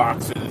and deck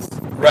boxes.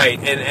 Right,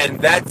 and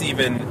that's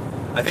even,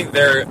 I think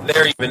they're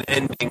even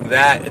ending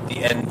that at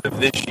the end of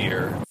this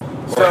year,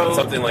 or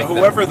something like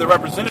whoever the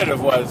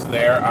representative was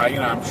there, I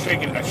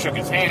shook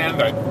his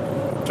hand. I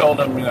told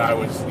him, I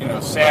was,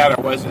 sad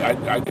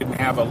I didn't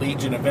have a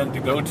Legion event to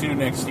go to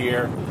next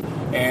year,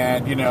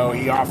 and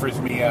he offers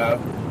me a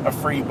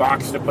free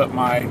box to put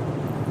my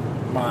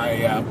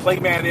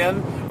playmat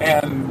in,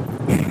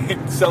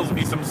 and sells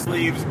me some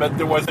sleeves, but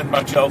there wasn't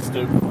much else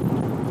to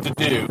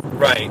do.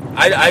 Right.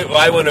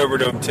 I went over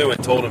to him too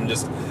and told him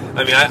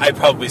I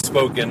probably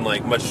spoke in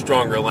like much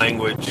stronger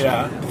language.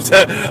 Yeah. Is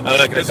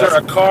there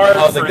a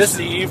card for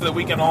Steve that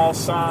we can all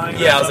sign?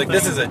 Yeah, I was like,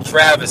 this is a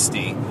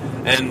travesty,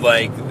 and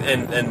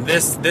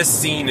this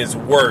scene is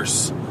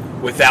worse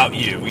without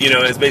you.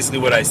 Is basically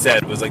what I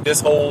said. Was like,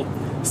 this whole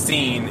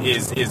scene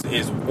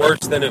is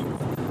worse than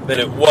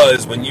it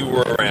was when you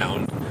were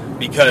around,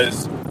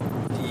 because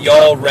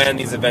y'all ran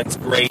these events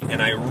great,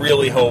 and I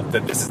really hope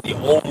that this is the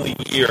only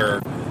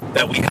year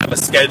that we have a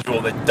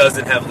schedule that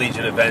doesn't have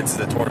Legion events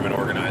as a tournament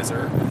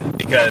organizer,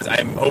 because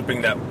I'm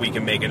hoping that we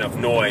can make enough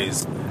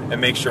noise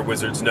and make sure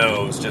Wizards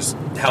knows just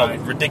how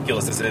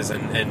ridiculous this is,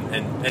 and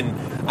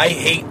I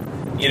hate,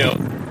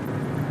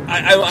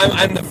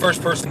 I'm the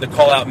first person to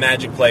call out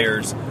Magic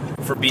players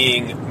for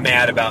being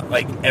mad about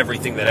like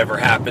everything that ever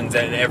happens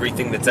and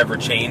everything that's ever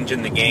changed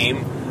in the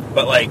game,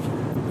 but like,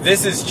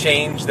 this is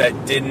change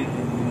that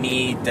didn't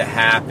need to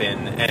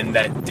happen, and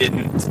that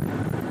didn't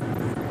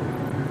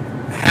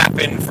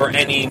happen for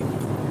any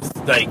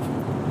like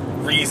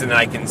reason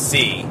I can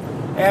see.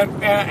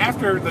 And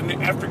after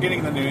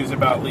getting the news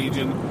about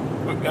Legion,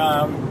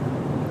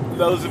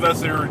 those of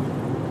us that are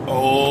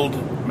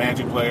old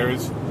Magic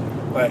players,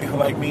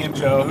 like me and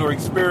Joe, who are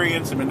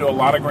experienced and been to a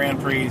lot of Grand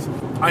Prix,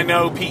 I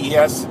know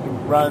PES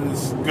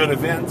runs good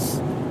events.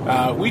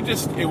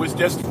 It was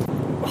just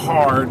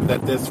hard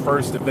that this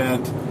first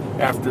event,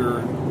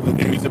 after the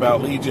news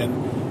about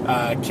Legion,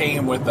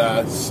 came with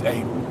a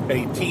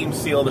team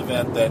sealed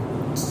event that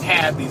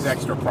had these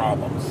extra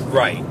problems.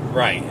 Right,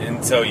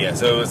 and so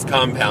it was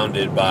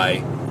compounded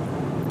by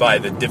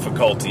the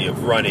difficulty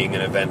of running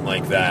an event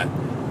like that.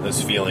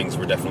 Those feelings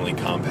were definitely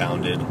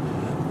compounded.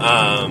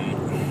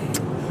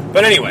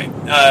 But anyway,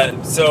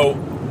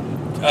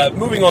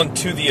 moving on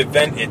to the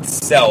event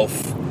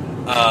itself,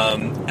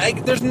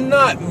 there's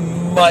not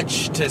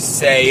much to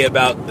say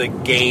about the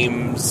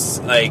games,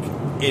 like,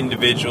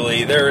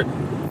 individually. The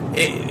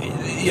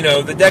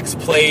decks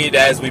played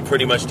as we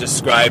pretty much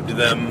described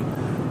them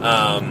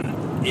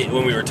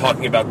when we were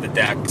talking about the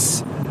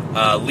decks.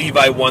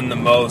 Levi won the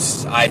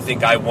most. I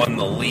think I won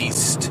the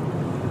least.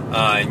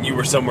 And you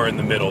were somewhere in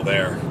the middle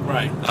there.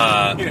 Right.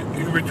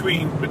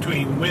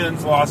 Between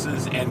wins,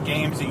 losses, and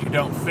games that you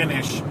don't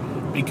finish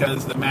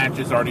because the match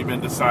has already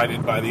been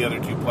decided by the other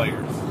two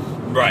players.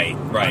 Right.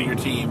 On your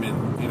team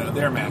and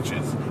their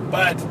matches.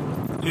 But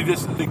what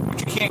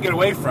you can't get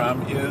away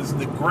from is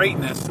the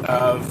greatness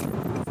of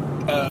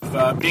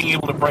being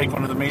able to break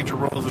one of the major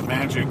rules of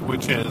Magic,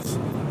 which is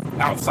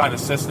outside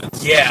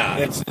assistance. Yeah.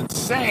 It's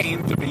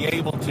insane to be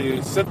able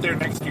to sit there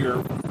next to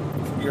your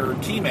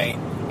teammate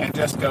and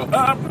just go,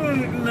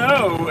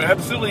 no,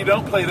 absolutely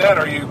don't play that.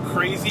 Are you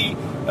crazy?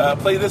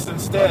 Play this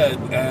instead.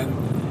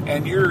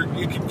 And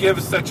you can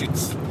give such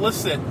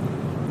explicit.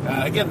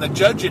 Again, the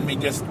judge in me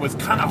just was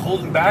kind of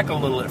holding back a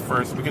little at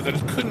first, because I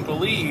just couldn't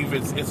believe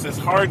it's just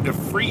hard to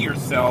free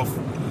yourself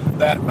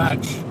that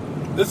much.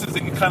 This is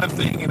the kind of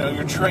thing,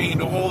 you're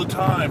trained all the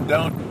time.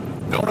 Don't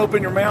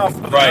open your mouth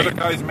with another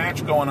guy's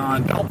match going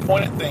on. Don't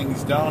point at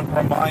things. Don't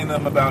remind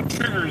them about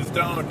triggers.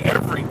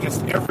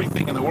 Just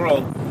everything in the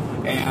world.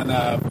 And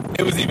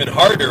it was even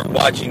harder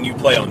watching you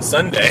play on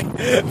Sunday.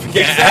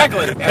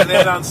 Exactly. And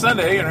then on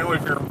Sunday,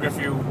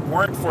 if you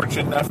weren't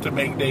fortunate enough to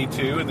make day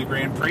 2 in the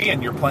Grand Prix,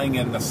 and you're playing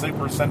in the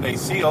Sleeper Sunday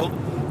Sealed,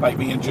 like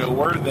me and Joe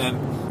were,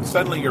 then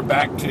suddenly you're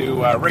back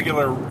to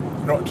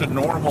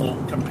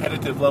normal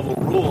competitive level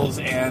rules,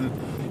 and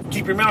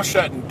keep your mouth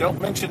shut and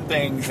don't mention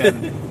things.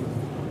 And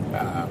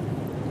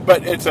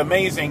but it's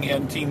amazing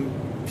in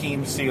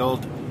Team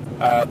Sealed,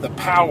 the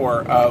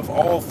power of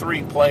all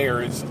 3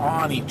 players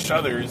on each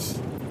other's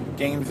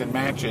games and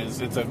matches.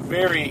 It's a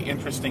very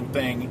interesting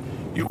thing.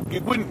 You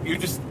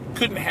just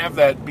couldn't have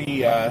that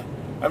be.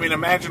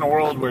 Imagine a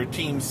world where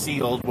team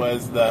sealed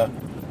was the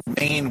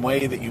main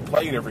way that you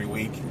played every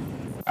week.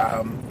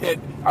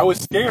 I was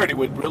scared it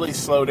would really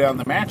slow down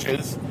the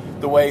matches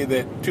the way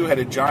that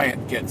Two-Headed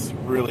Giant gets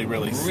really,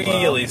 really slow.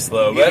 Really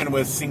slow. Even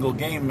with single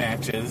game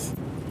matches.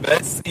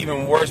 That's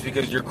even worse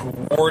because you're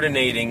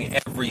coordinating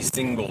every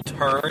single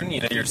turn.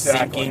 You're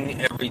Exactly. syncing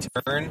every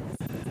turn.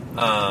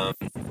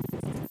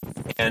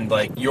 And,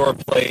 like, your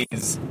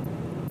plays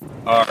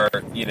are,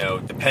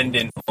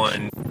 dependent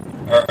on...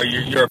 Or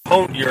your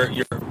opponent,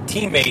 your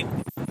teammate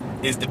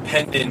is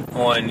dependent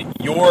on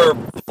your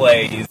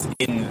plays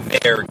in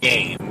their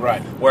game.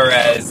 Right.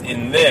 Whereas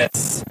in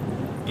this,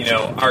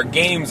 our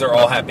games are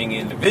all happening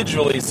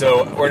individually,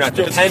 so we're not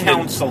Just dependent.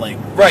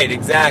 counseling. Right,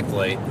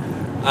 exactly.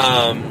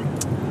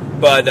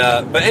 But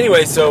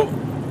anyway, so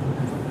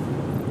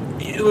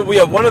we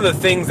have one of the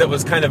things that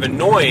was kind of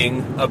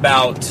annoying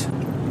about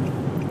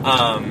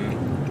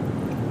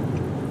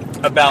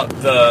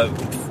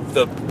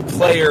the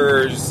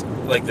players,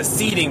 like the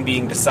seeding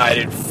being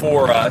decided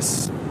for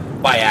us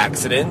by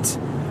accident,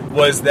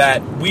 was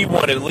that we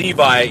wanted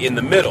Levi in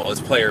the middle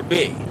as player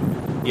B,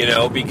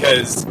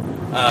 because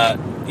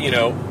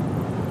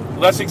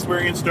Less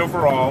experienced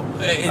overall.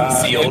 in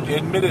sealed.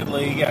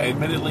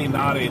 Admittedly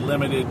not a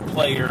limited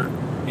player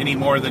any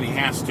more than he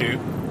has to.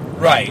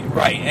 Right,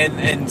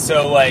 and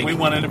so like We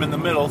wanted him in the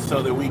middle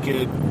so that we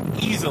could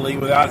easily,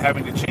 without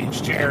having to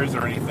change chairs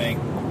or anything,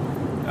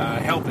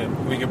 help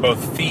him. we could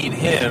both feed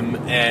him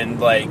and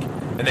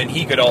then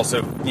he could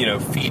also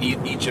feed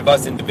each of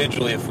us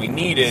individually if we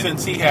needed.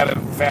 Since he had a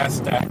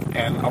fast deck,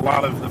 and a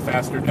lot of the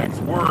faster decks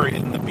were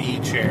in the B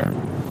chair.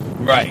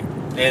 Right,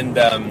 and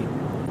I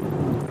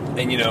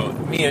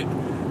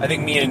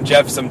think me and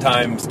Jeff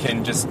sometimes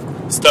can just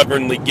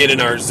stubbornly get in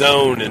our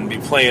zone and be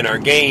playing our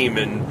game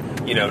and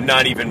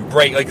not even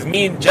break. Like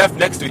me and Jeff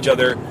next to each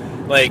other,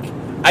 like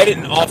I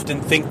didn't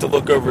often think to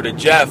look over to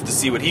Jeff to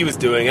see what he was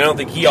doing. I don't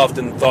think he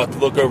often thought to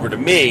look over to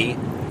me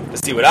to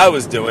see what I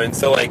was doing.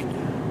 So like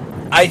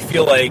I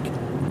feel like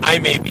I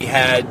maybe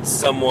had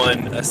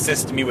someone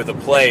assist me with a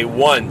play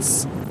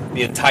once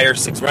the entire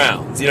 6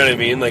 rounds. You know what I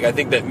mean? Like I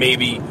think that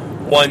maybe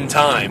one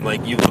time,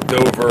 like you looked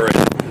over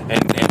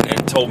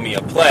and told me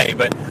a play,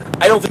 but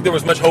I don't think there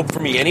was much hope for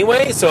me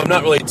anyway, so I'm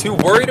not really too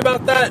worried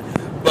about that.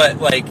 But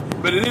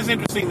it is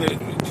interesting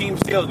that Team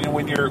Sealed,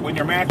 when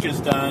your match is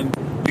done,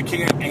 you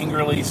can't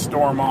angrily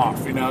storm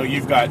off.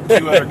 You've got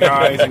 2 other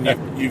guys, and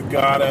you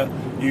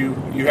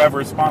have a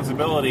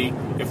responsibility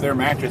if their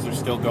matches are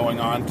still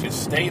going on to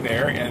stay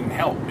there and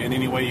help in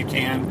any way you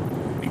can,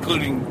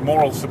 including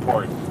moral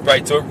support.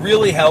 Right, so it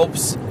really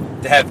helps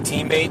to have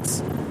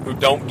teammates who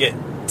don't get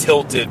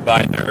tilted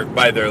by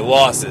their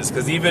losses,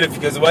 because even if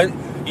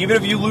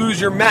you lose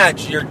your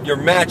match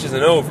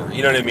isn't over.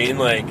 You know what I mean?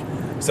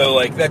 That's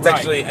Right.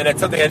 actually, and that's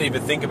something I didn't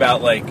even think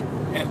about. I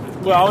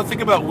would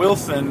think about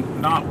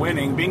Wilson not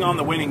winning, being on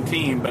the winning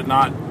team, but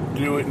not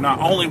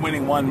only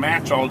winning one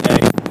match all day,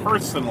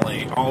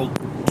 personally, all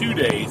 2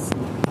 days.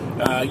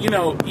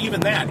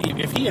 Even that,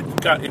 if he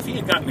had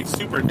gotten a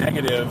super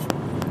negative,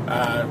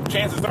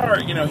 chances are,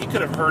 he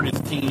could have hurt his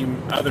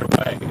team other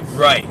ways.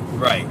 Right,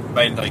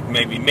 by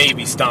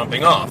maybe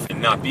stomping off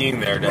and not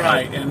being there to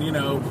Right, help.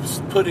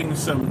 and putting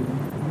some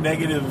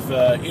negative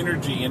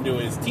energy into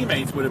his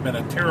teammates would have been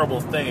a terrible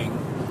thing,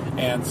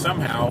 and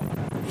somehow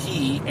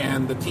he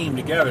and the team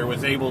together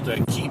was able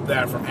to keep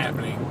that from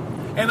happening.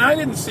 And I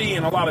didn't see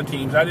in a lot of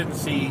teams, I didn't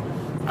see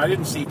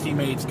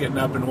teammates getting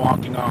up and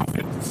walking off.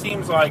 It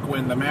seems like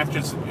when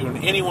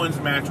anyone's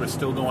match was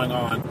still going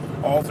on,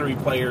 all 3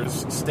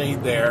 players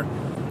stayed there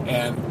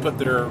and put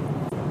their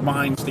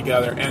minds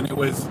together, and it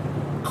was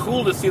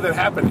cool to see that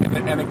happen.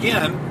 And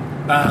again,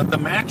 the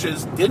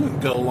matches didn't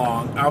go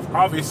long.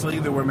 Obviously,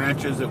 there were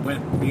matches that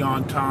went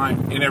beyond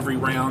time in every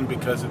round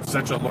because it's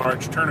such a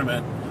large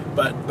tournament.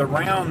 But the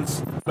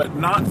rounds, but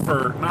not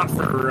for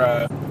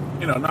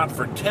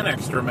 10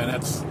 extra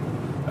minutes.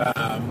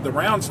 The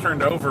rounds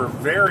turned over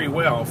very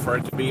well for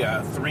it to be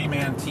a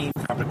 3-man team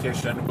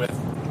competition with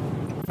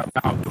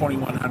about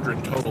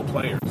 2,100 total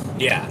players.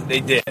 Yeah, they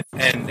did,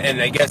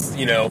 and I guess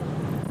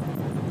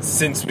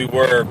since we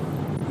were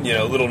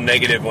a little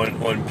negative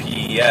on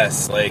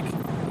PES,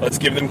 let's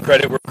give them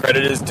credit where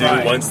credit is due.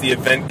 Right. Once the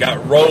event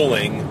got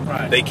rolling,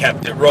 Right. They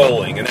kept it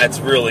rolling, and that's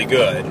really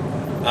good.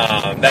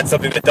 That's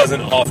something that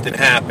doesn't often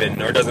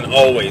happen, or doesn't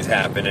always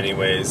happen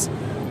anyways,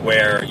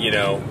 where,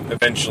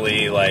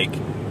 eventually, you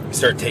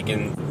start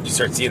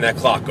seeing that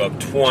clock go up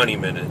 20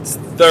 minutes,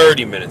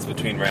 30 minutes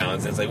between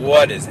rounds, and it's like,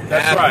 what is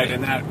That's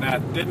happening? right, and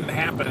that didn't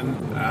happen.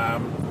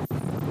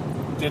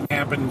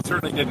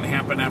 Certainly didn't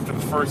happen after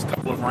the first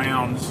couple of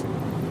rounds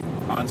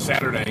on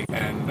Saturday,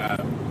 and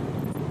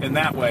in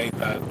that way,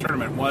 the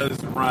tournament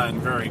was run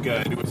very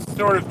good. It was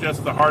sort of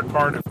just the hard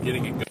part of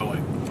getting it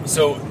going.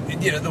 So,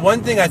 the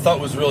one thing I thought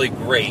was really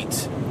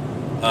great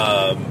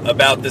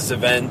about this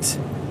event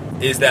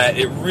is that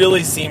it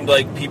really seemed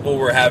like people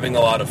were having a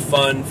lot of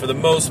fun for the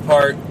most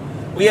part.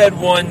 We had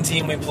one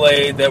team we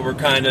played that were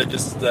kind of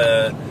just,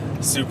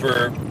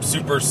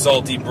 super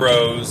salty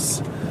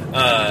bros.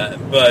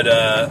 But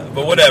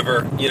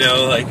whatever,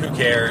 like who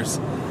cares?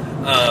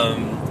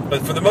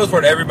 But for the most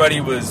part,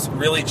 everybody was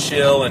really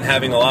chill and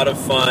having a lot of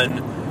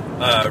fun,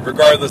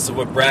 regardless of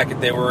what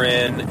bracket they were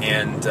in,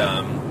 and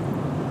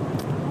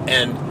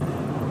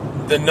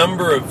the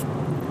number of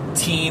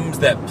teams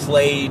that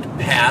played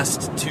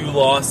past 3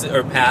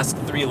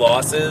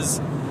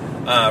 losses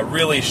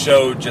really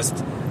showed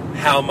just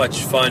how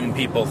much fun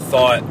people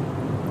thought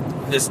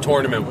this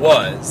tournament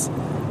was,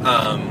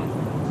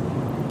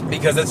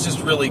 because it's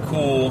just really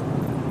cool.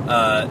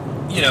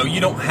 You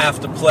don't have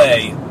to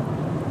play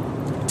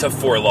to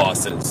 4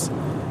 losses.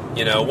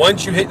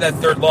 Once you hit that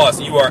 3rd loss,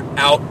 you are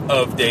out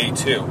of day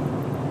 2.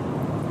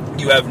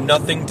 You have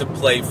nothing to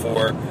play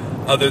for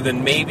other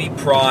than maybe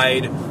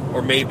pride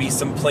or maybe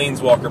some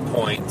planeswalker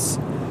points.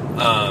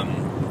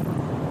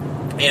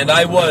 And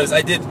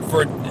I did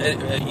for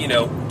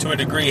to a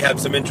degree have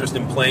some interest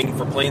in playing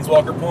for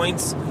planeswalker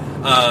points.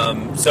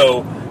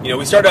 So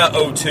we started out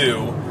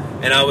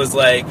 0-2, and I was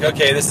like,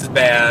 okay, this is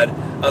bad.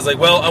 I was like,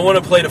 well, I want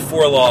to play to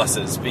 4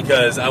 losses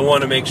because I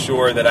want to make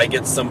sure that I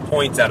get some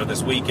points out of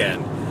this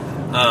weekend.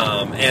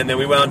 And then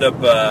we wound up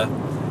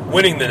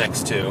winning the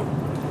next 2.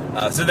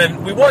 So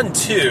then we won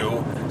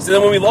 2. So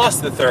then when we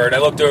lost the 3rd, I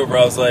looked over.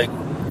 I was like,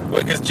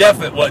 because Jeff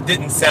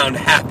didn't sound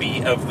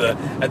happy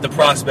at the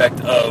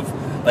prospect of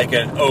like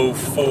an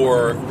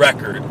 0-4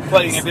 record,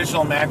 playing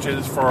additional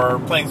matches for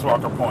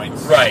planeswalker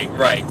points.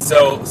 Right.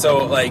 So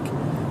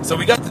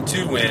we got the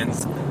 2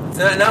 wins.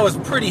 And I was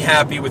pretty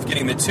happy with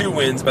getting the 2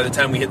 wins by the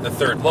time we hit the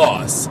 3rd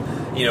loss.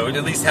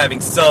 At least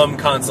having some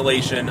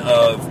consolation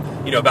of,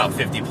 about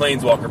 50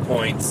 planeswalker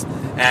points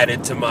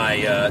added to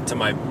my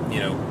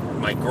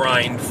my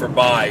grind for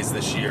buys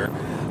this year.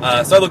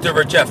 So I looked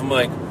over at Jeff. I'm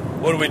like,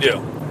 what do we do?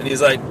 And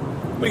he's like,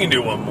 we can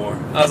do 1 more.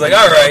 I was like,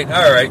 all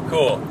right,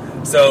 cool.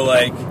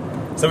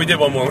 So we did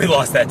 1 more. We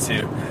lost that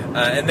too.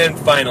 And then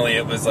finally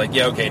it was like,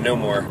 yeah, okay, no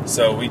more.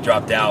 So we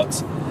dropped out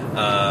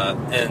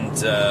and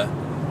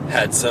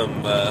had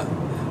some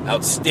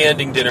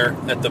outstanding dinner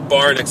at the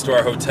bar next to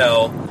our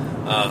hotel.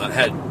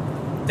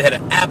 They had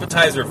an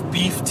appetizer of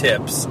beef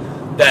tips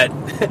that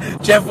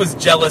Jeff was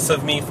jealous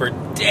of me for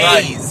days.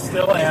 Right,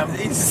 still am.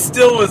 He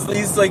still was.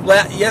 He's like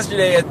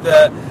yesterday at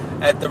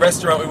the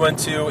restaurant we went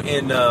to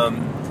in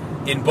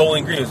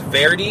Bowling Green. It was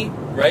Verdi,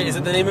 right? Is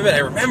it the name of it? I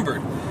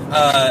remembered.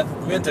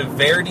 We went to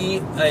Verdi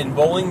in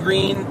Bowling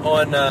Green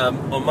on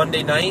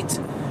Monday night,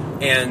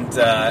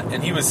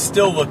 and he was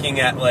still looking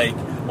at like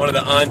one of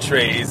the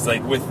entrees,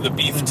 like with the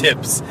beef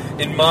tips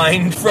in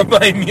mind from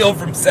my meal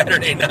from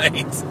Saturday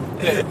night.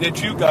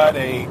 That you got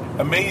a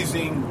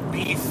amazing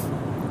beef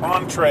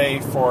entree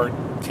for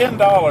 $10,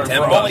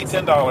 for only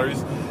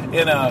 $10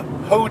 in a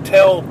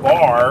hotel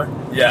bar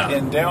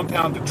in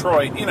downtown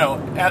Detroit.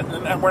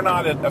 And we're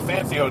not at a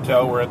fancy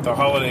hotel. We're at the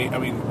Holiday.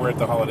 We're at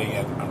the Holiday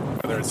Inn,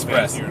 whether it's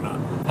Express. fancy or not.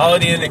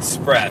 Holiday Inn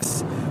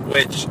Express,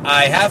 which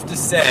I have to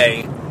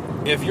say,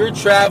 if you're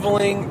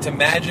traveling to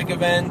Magic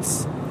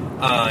events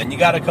and you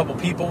got a couple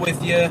people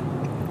with you,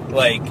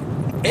 like,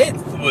 it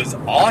was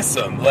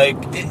awesome. Like,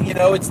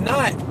 it's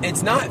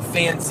not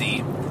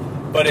fancy,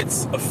 but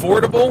it's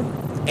affordable,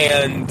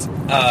 and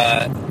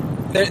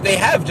they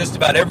have just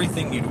about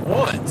everything you'd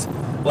want.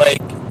 Like,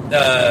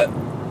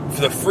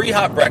 for the free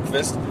hot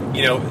breakfast,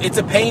 it's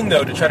a pain,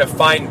 though, to try to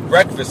find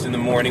breakfast in the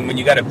morning when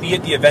you got to be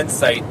at the event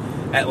site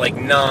at, like,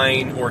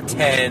 9 or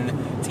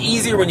 10. It's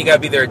easier when you got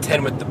to be there at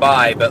 10 with the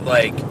buy, but,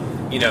 like,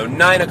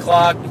 9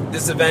 o'clock,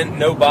 this event,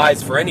 no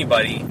buys for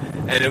anybody,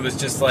 and it was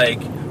just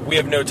like, we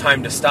have no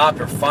time to stop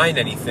or find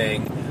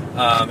anything.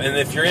 And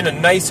if you're in a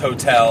nice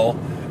hotel,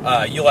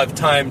 you'll have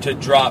time to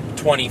drop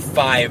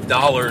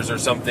 $25 or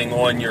something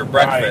on your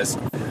breakfast.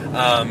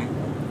 Right.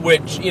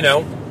 Which,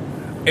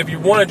 if you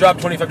want to drop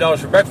 $25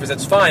 for breakfast,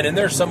 that's fine. And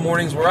there's some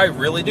mornings where I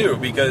really do,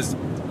 because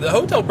the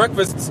hotel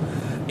breakfasts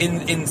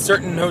in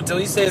certain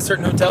hotels, you stay at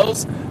certain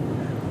hotels,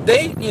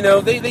 they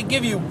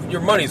give you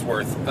your money's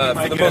worth. You might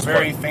for the get most a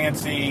very part.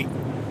 fancy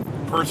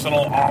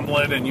personal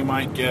omelet, and you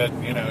might get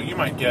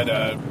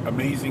a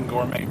amazing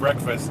gourmet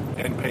breakfast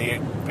and pay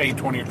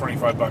 $20 or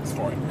 $25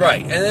 for it.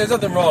 Right, and there's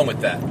nothing wrong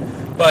with that.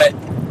 But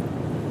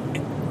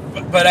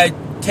I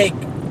take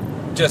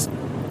just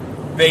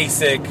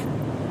basic,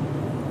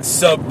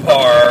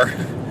 subpar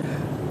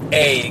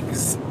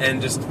eggs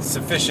and just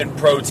sufficient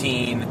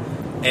protein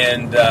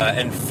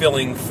and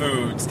filling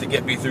foods to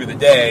get me through the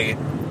day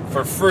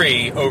for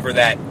free over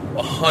that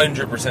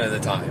 100% of the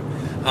time.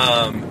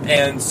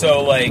 And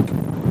so, like,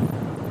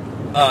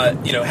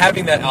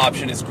 having that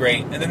option is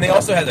great. And then they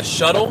also had a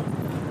shuttle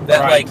that,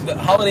 right. like, the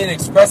Holiday Inn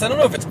Express, I don't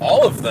know if it's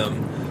all of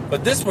them,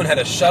 but this one had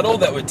a shuttle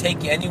that would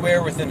take you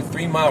anywhere within a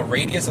 3-mile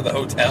radius of the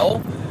hotel,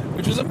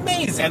 which was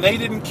amazing. And they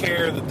didn't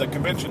care that the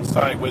convention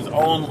site was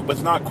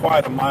not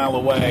quite a mile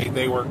away.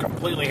 They were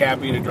completely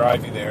happy to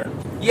drive you there.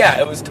 Yeah,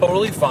 it was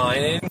totally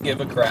fine. They didn't give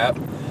a crap.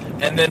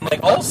 And then,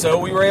 like, also,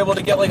 we were able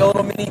to get, like, a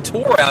little mini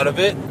tour out of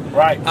it.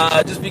 Right.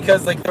 Just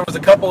because, like, there was a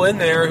couple in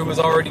there who was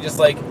already just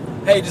like,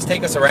 hey, just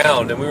take us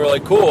around. And we were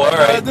like, cool, all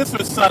right. This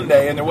was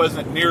Sunday, and there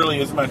wasn't nearly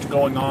as much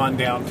going on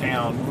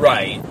downtown.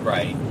 Right.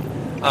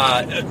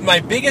 My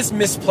biggest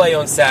misplay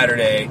on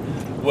Saturday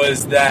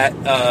was that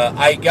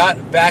I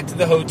got back to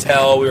the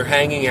hotel. We were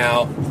hanging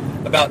out.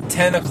 About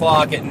 10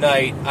 o'clock at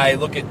night, I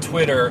look at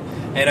Twitter,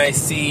 and I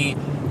see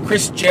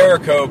Chris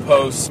Jericho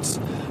posts,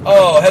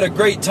 had a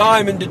great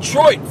time in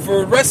Detroit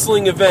for a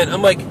wrestling event.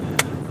 I'm like,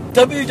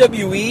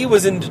 WWE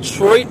was in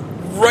Detroit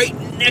right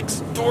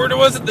next door to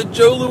us at the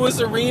Joe Louis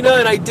Arena,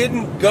 and I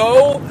didn't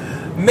go?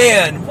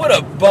 Man, what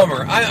a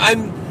bummer.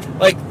 I'm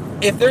like,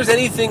 if there's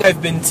anything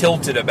I've been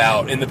tilted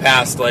about in the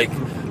past,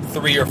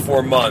 3 or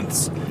 4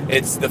 months,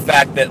 it's the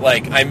fact that,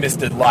 I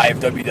missed a live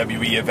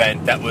WWE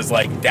event that was,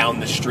 down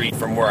the street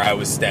from where I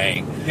was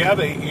staying.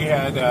 Yeah, you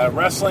had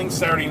wrestling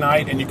Saturday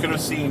night, and you could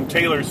have seen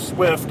Taylor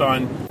Swift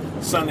on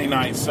Sunday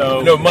night.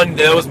 So no,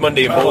 Monday. That was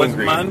Monday in Bowling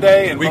Green.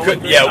 Monday and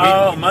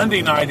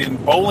Monday night in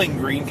Bowling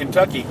Green,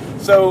 Kentucky.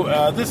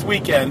 So this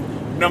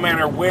weekend, no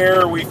matter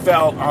where we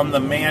felt on the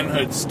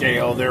manhood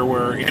scale, there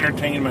were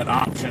entertainment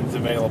options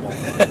available.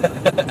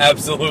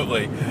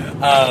 Absolutely,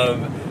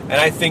 and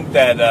I think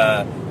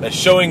that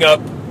showing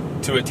up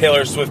to a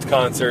Taylor Swift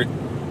concert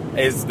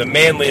is the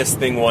manliest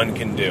thing one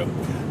can do.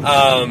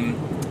 But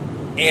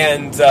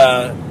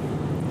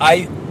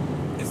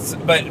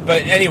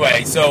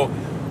anyway, so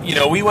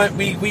we went,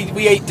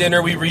 we ate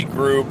dinner, we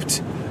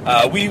regrouped,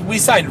 we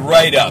signed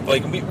right up.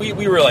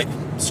 We were like,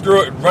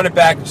 screw it, run it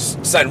back,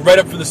 signed right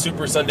up for the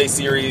Super Sunday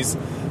Series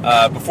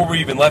before we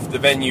even left the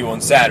venue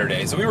on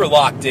Saturday. So we were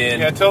locked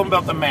in. Yeah, tell them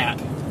about the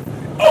mat.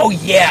 Oh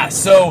yeah,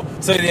 so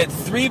they had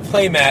 3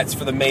 play mats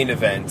for the main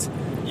event.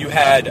 You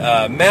had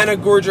Mana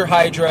Gorger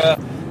Hydra,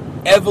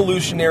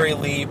 Evolutionary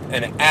Leap,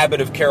 and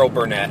Abbot of Carol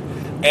Burnett.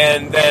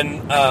 And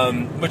then,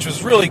 which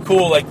was really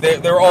cool,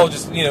 they're all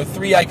just, 3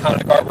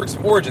 iconic artworks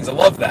of Origins. I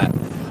love that.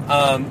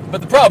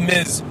 But the problem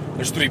is,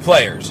 there's 3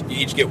 players. You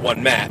each get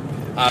 1 mat.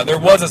 There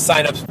was a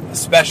sign-up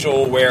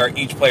special where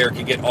each player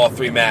could get all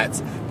 3 mats,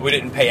 but we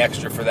didn't pay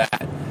extra for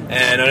that.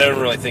 And I don't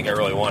really think I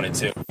really wanted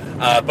to.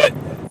 But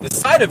the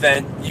side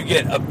event, you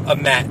get a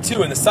mat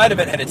too, and the side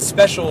event had its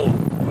special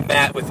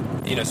mat with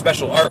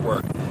special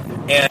artwork,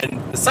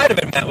 and the side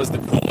event mat was the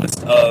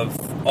coolest of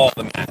all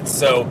the mats.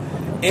 So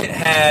it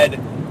had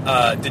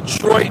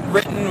Detroit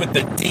written with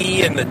the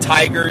D and the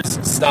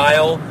Tigers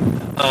style,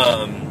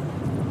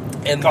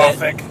 and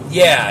Gothic.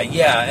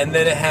 And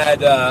then it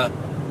had a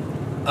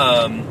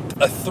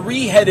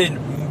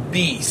 3-headed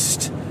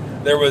beast.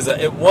 There was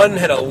there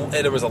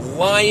was a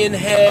lion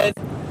head,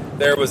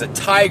 there was a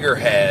tiger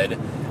head,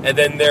 and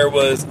then there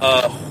was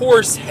a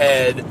horse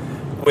head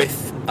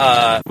with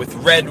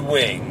red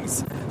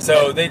wings.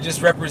 So they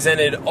just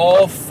represented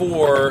all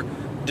 4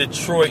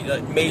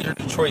 major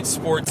Detroit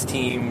sports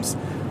teams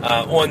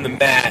on the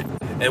mat,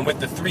 and with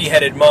the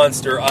 3-headed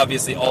monster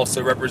obviously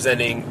also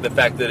representing the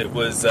fact that it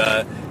was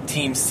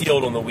team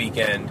sealed on the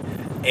weekend.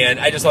 And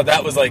I just thought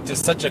that was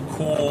just such a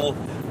cool,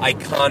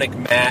 iconic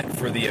mat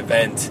for the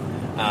event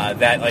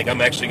that I'm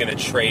actually going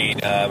to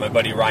trade my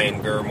buddy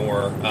Ryan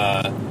Gurmore.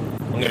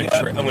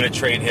 I'm going to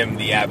trade him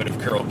the Abbot of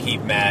Curl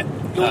Keep mat.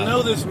 You'll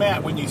know this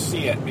mat when you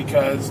see it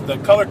because the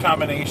color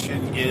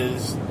combination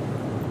is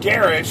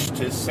garish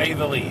to say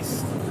the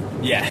least.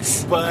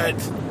 Yes, but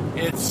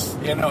it's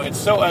it's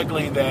so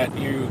ugly that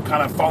you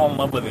kind of fall in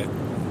love with it.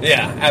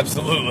 Yeah,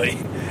 absolutely.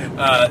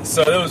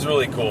 So that was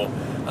really cool.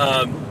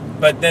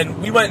 But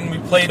then we went and we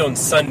played on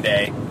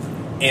Sunday,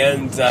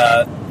 and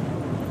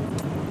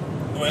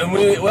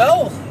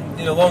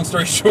long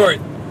story short,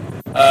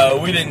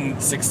 we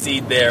didn't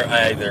succeed there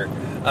either.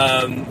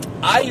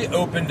 I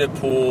opened a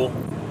pool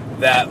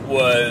that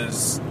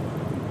was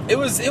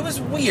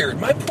weird.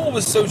 My pool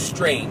was so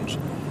strange.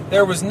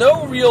 There was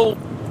no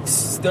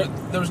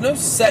there was no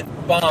set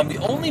bomb. The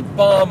only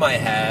bomb I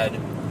had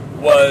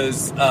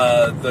was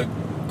the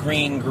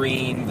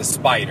green, the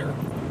spider,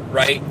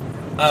 right?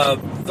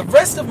 The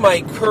rest of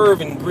my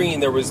curve in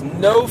green, there was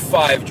no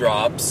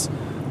 5-drops.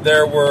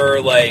 There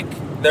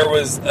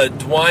was a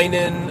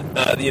Dwynen,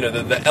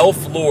 the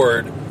Elf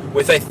Lord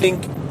with, I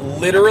think,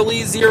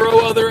 literally 0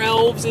 other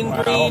elves in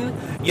green.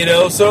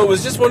 So it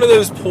was just one of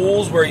those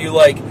pools where you,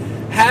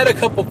 had a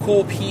couple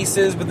cool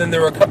pieces, but then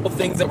there were a couple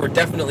things that were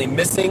definitely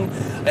missing.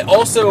 I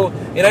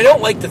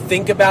don't like to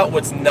think about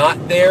what's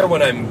not there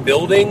when I'm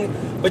building,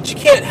 but you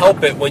can't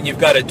help it when you've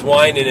got a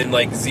Dwynen and,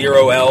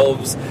 0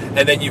 elves,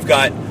 and then you've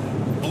got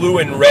blue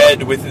and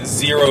red with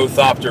 0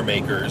 Thopter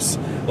makers.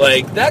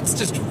 That's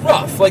just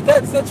rough.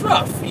 That's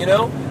rough,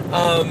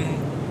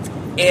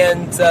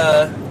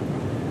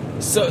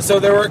 So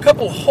there were a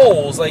couple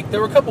holes. There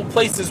were a couple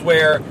places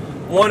where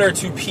 1 or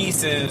 2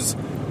 pieces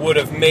would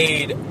have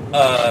made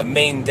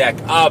main deck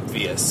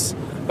obvious,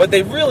 but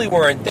they really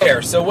weren't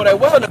there. So what I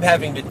wound up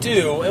having to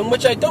do, and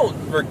which I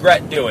don't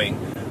regret doing,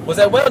 was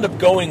I wound up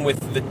going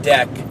with the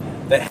deck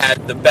that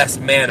had the best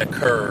mana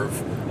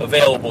curve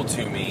available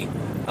to me,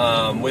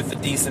 with a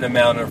decent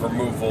amount of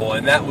removal,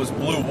 and that was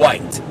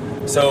blue-white.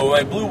 So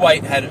my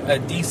blue-white had a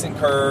decent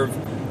curve,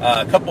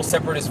 a couple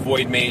Separatist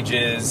Void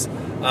Mages,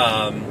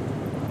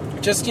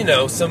 just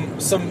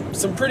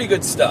some pretty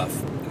good stuff.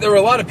 There were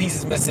a lot of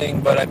pieces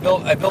missing, but I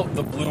built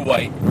the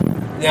blue-white.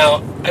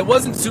 Now, I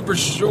wasn't super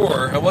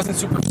sure, I wasn't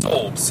super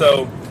sold,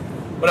 so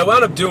what I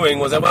wound up doing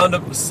was I wound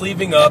up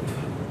sleeving up,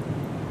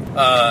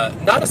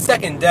 not a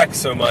second deck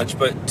so much,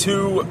 but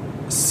 2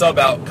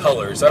 sub-out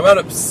colors. I wound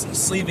up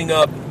sleeving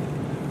up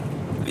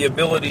the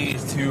ability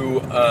to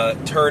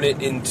turn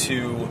it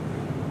into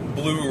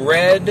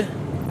blue-red.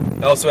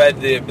 I also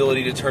had the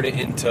ability to turn it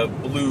into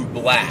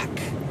blue-black.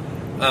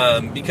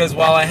 Because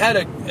while I had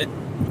a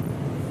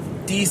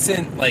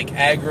decent,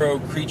 aggro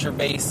creature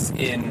base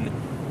in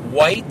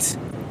white,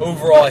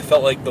 overall, I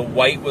felt like the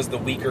white was the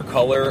weaker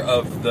color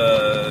of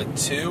the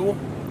 2,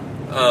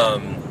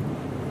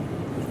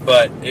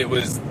 but it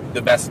was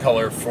the best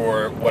color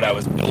for what I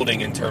was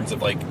building in terms of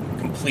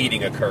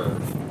completing a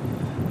curve.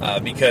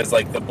 Because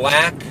the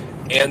black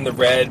and the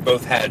red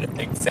both had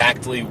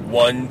exactly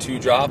 1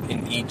 2-drop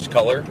in each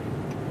color.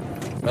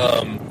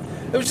 There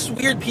was just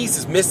weird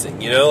pieces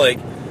missing,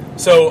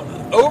 So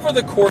over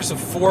the course of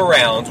 4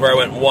 rounds, where I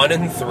went 1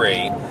 and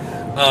 3.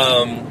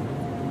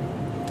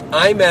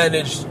 I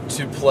managed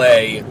to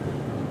play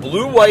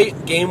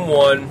blue-white game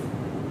 1.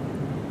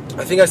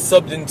 I think I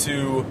subbed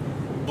into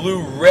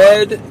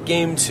blue-red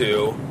game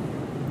 2.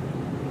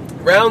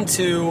 Round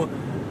 2,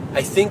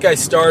 I think I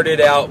started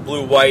out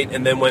blue-white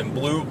and then went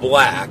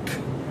blue-black.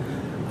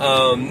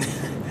 And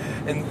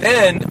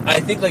then, I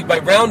think by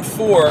round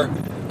 4,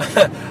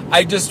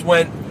 I just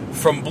went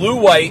from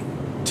blue-white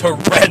to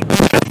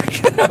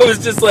red-black. I was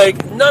just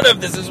none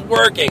of this is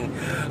working.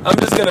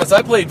 So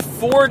I played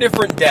 4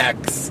 different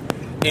decks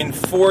in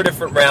 4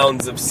 different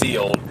rounds of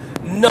Sealed,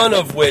 none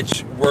of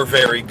which were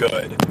very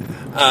good.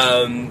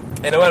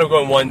 And I wound up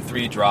going 1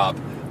 3-drop.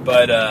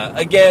 But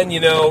again,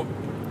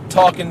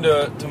 talking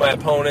to my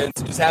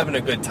opponents, just having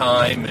a good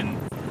time, and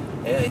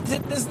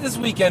this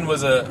weekend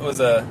was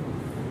a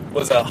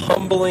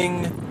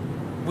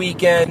humbling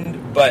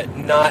weekend, but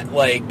not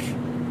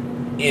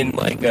in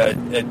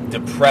a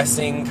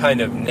depressing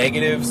kind of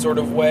negative sort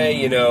of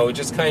way.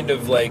 Just kind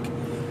of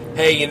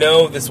hey,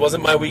 this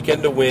wasn't my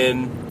weekend to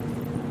win.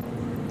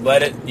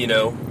 Let it,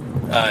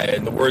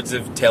 in the words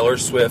of Taylor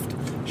Swift,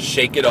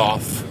 shake it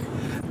off,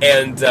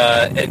 and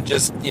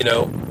just,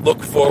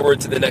 look forward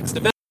to the next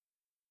event.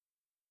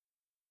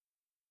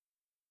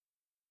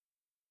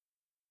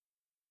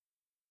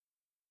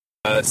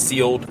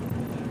 Sealed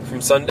from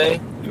Sunday.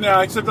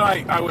 No, except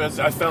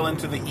I fell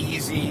into the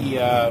easy.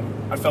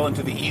 I fell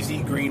into the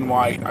easy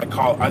green-white.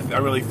 I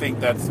really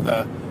think that's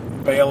the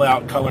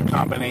bailout color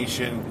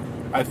combination.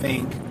 I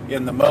think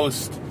in the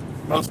most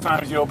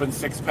times you open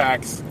 6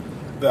 packs.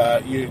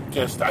 I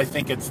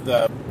think it's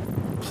the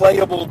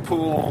playable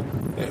pool.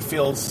 It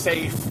feels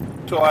safe.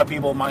 To a lot of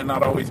people, it might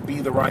not always be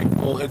the right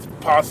pool. It's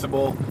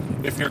possible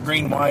if you're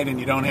green-white and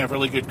you don't have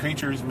really good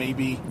creatures,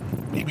 maybe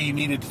you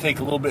needed to take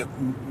a little bit.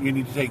 You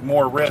need to take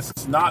more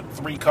risks. Not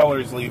 3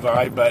 colors,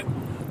 Levi, but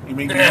you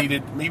maybe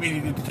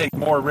needed to take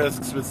more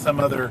risks with some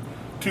other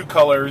 2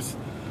 colors.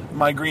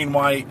 My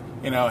green-white,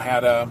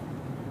 had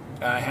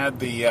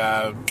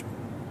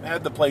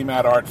the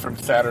playmat art from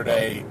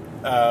Saturday.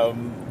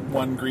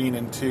 1 green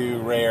and 2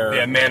 rare.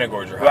 Yeah, Mana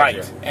Gorger.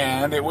 Right.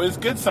 And it was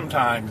good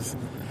sometimes.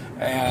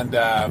 And,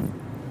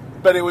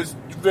 but it was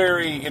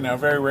very,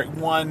 very rare.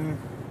 1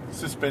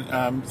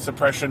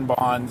 suppression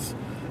bonds.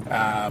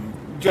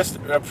 Just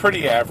a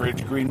pretty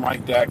average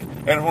green-white deck.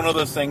 And one of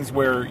those things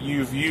where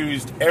you've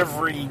used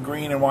every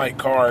green and white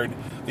card.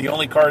 The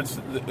only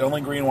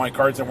green-white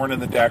cards that weren't in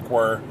the deck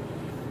were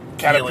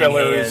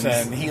Caterpillars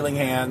and Healing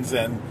Hands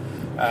and,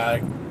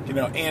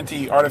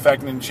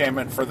 anti-artifact and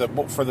enchantment for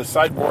the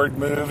sideboard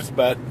moves,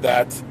 but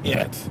that's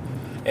it.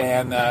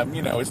 And,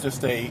 it's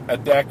just a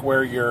deck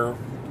where your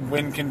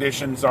win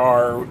conditions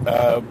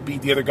are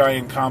beat the other guy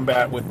in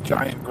combat with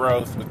giant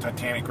growth, with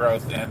titanic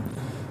growth, and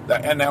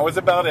that was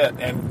about it.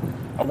 And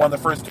I won the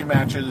first 2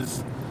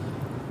 matches,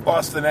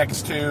 lost the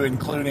next 2,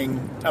 including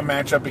a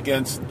matchup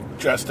against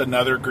just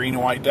another green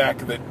and white deck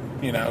that,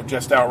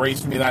 just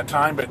outraced me that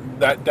time, but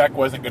that deck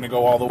wasn't going to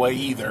go all the way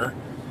either.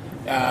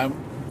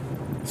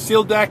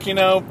 Sealed deck,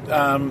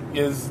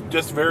 is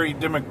just very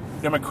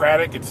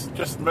democratic. It's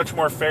just much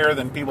more fair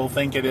than people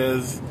think it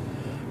is.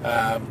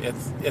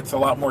 It's a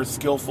lot more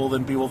skillful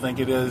than people think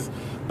it is.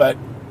 But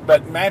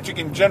Magic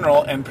in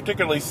general, and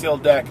particularly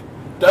Sealed deck,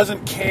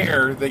 doesn't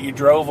care that you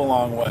drove a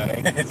long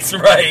way. That's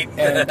right.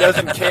 And it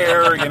doesn't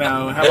care,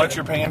 how much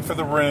you're paying for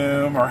the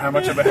room or how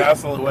much of a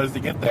hassle it was to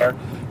get there.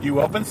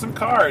 You open some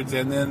cards,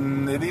 and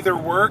then it either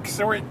works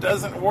or it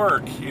doesn't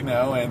work,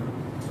 and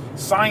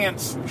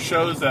science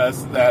shows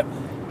us that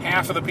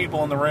half of the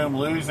people in the room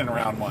lose in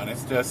round 1.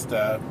 It's just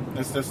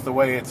the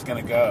way it's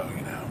going to go,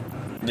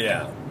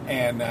 Yeah.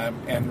 And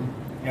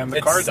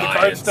the cards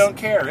don't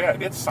care. Yeah,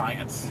 it's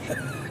science.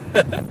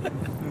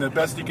 And the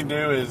best you can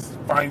do is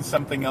find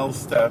something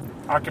else to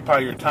occupy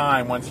your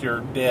time once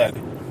you're dead.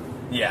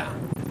 Yeah.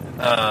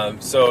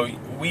 So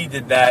we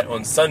did that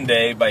on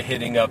Sunday by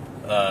hitting up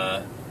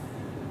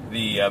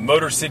the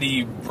Motor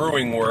City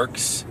Brewing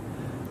Works,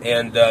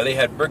 and they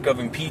had brick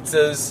oven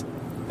pizzas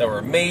that were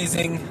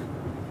amazing.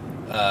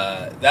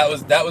 that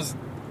was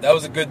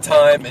a good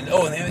time. And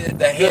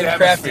the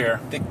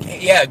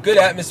handcrafted, good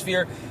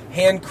atmosphere.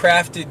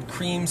 Handcrafted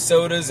cream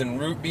sodas and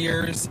root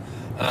beers,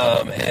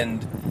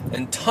 and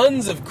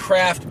tons of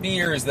craft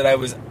beers that I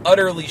was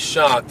utterly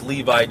shocked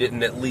Levi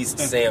didn't at least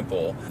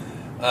sample.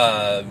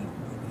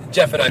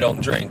 Jeff and I don't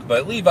drink,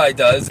 but Levi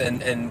does,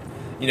 and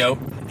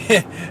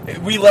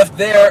we left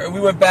there, we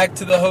went back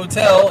to the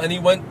hotel, and he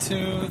went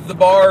to the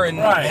bar and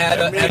had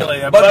a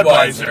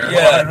Budweiser.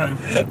 Yeah,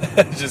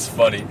 just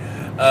funny.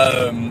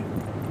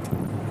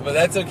 But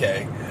that's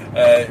okay.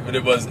 But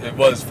it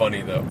was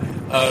funny though.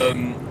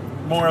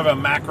 More of a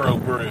macro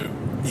brew.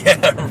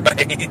 Yeah,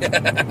 right.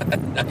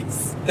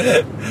 Nice.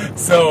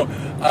 So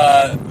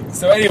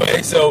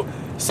anyway,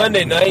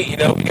 Sunday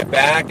night, we get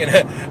back, and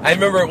I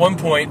remember at one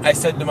point I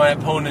said to my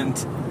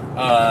opponent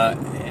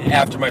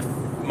after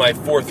my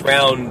fourth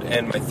round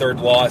and my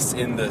third loss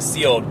in the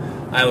sealed,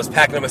 I was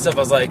packing up my stuff. I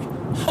was like,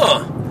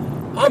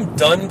 I'm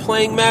done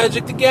playing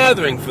Magic the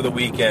Gathering for the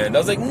weekend. I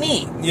was like,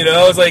 neat.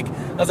 I was like,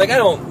 I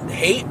don't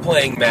hate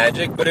playing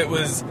Magic, but it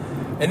was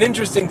an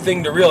interesting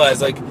thing to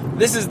realize, like,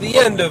 this is the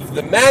end of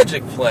the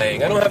Magic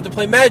playing. I don't have to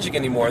play Magic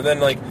anymore. And then,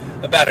 like,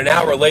 about an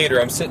hour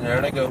later, I'm sitting there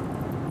and I go,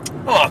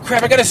 oh,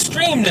 crap, I got to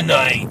stream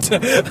tonight.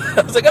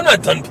 I was like, I'm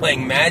not done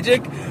playing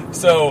Magic.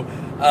 So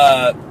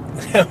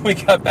we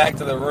got back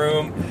to the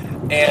room,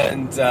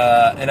 and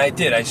I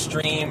did. I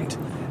streamed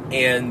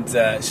and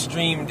I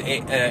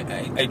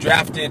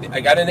drafted.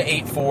 I got into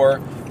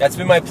 8-4. That's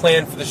been my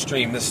plan for the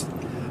stream.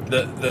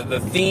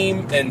 The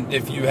theme, and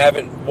if you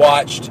haven't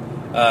watched,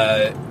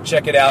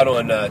 check it out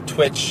on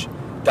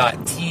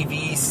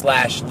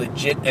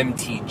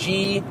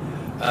twitch.tv/legitmtg.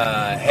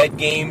 Head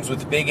games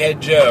with Big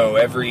Head Joe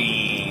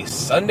every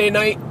Sunday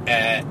night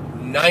at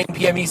 9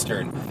 p.m.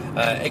 Eastern.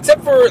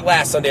 Except for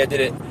last Sunday, I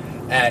did it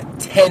at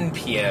 10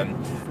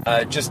 p.m.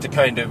 Just to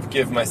kind of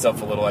give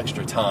myself a little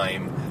extra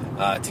time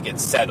to get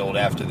settled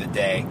after the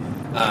day.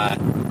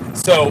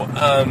 So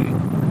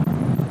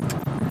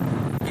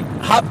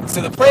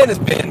the plan has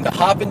been to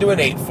hop into an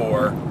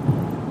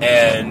 8-4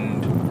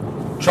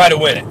 and try to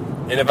win it.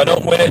 And if I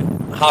don't win it,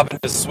 hop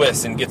into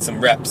Swiss and get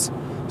some reps.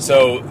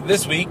 So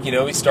this week,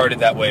 we started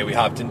that way. We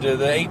hopped into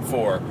the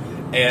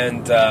 8-4.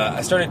 And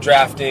I started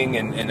drafting,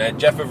 and I had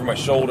Jeff over my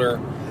shoulder.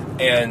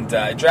 And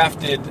I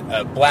drafted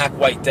a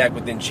black-white deck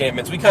with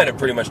enchantments. We kind of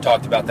pretty much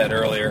talked about that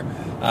earlier.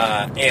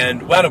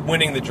 And wound up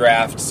winning the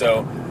draft.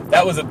 So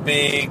that was a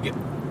big...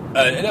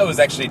 that was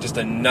actually just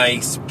a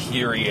nice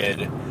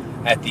period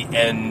at the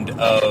end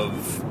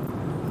of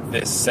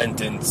this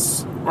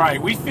sentence.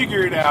 Right, we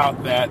figured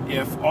out that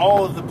if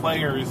all of the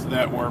players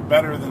that were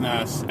better than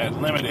us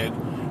at Limited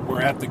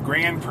were at the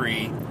Grand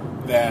Prix,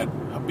 that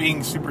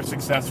being super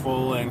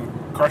successful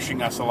and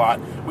crushing us a lot,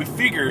 we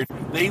figured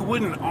they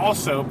wouldn't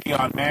also be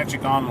on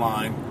Magic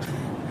Online,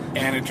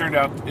 and it turned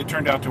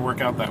out to work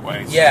out that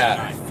way.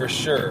 Yeah, for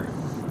sure.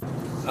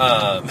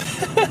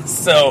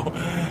 So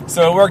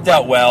it worked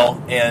out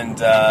well, and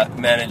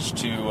managed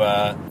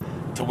to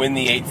win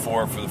the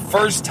 8-4 for the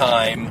first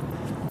time,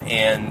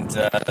 and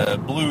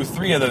blew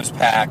 3 of those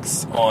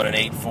packs on an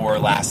 8-4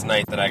 last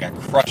night that I got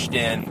crushed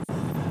in.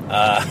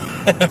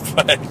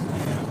 But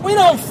we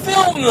don't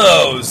film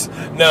those.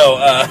 No.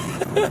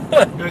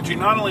 But you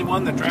not only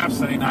won the draft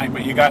Sunday night,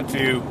 but you got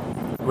to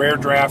rare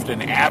draft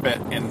an Abbott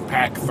in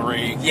pack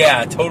 3.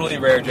 Yeah, totally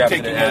rare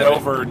drafted taking an Abbott. it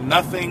over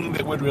nothing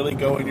that would really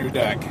go in your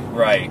deck.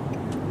 Right.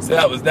 So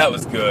that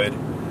was good.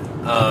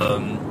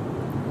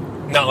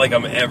 Not like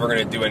I'm ever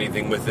going to do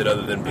anything with it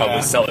other than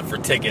probably sell it for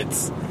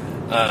tickets.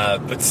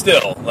 But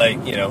still,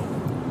 a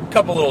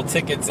couple little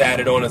tickets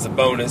added on as a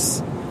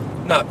bonus.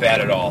 Not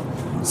bad at all.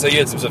 So you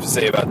had some stuff to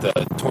say about the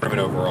tournament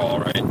overall,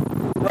 right?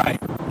 Right.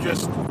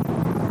 Just,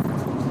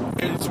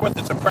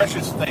 it's a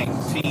precious thing,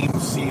 team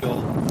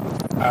sealed.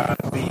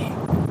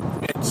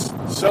 It's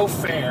so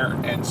fair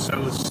and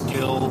so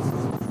skill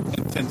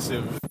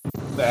intensive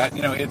that,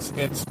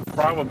 it's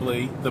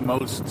probably the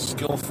most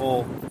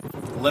skillful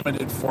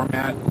limited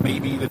format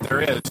maybe that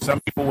there is. Some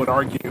people would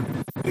argue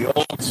the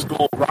old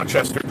school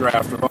Rochester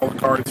draft with all the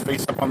cards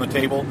face up on the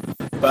table,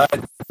 but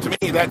to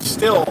me that's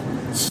still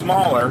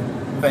smaller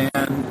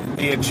than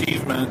the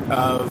achievement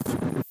of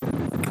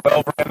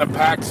 12 random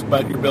packs,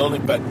 but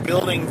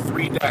building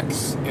 3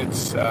 decks,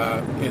 it's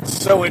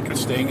so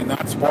interesting, and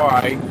that's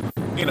why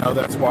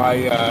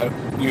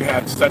you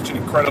had such an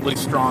incredibly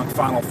strong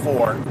Final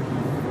Four.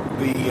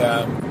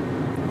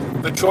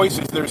 The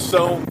choices, there's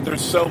so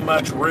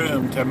much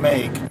room to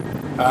make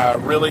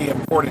really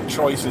important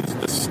choices.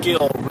 The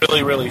skill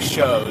really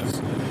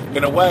shows.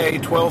 In a way,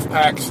 12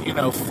 packs,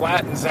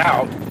 flattens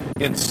out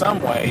in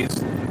some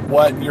ways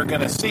what you're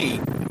going to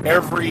see.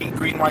 Every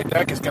green-white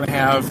deck is going to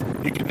have,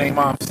 you can name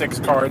off 6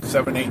 cards,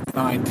 7, 8,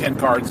 9, 10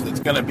 cards that's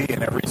going to be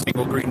in every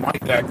single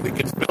green-white deck that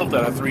gets built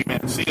out of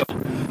 3-man sealed.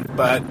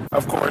 But,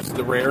 of course,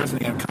 the rares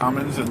and the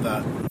uncommons and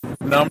the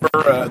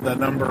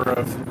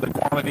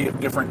quantity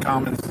of different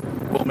commons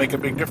will make a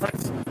big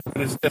difference. But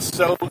it's just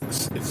so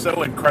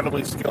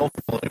incredibly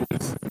skillful. It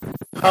was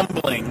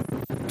humbling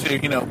to,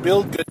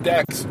 build good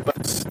decks,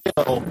 but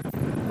still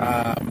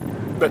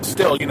But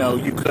still,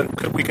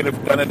 we could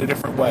have done it a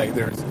different way.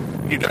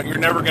 You're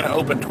never going to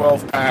open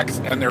 12 packs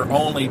and there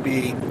only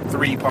be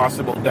 3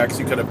 possible decks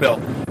you could have built.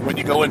 When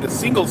you go into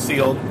single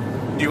sealed,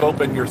 you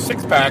open your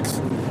 6 packs,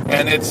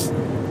 and it's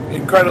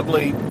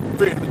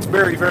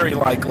very, very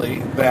likely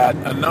that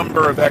a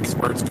number of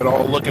experts could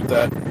all look at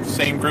the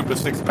same group of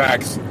 6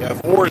 packs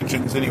of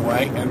origins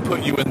anyway, and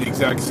put you in the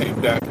exact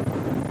same deck.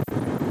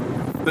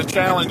 The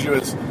challenge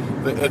is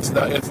it's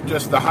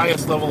just the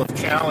highest level of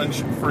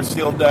challenge for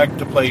sealed deck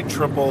to play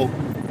triple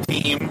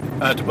team,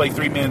 to play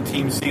 3-man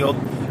team sealed,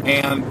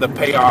 and the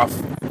payoff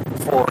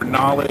for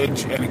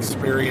knowledge and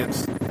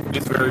experience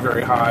is very,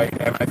 very high,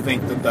 and I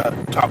think that the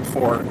top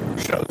 4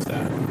 shows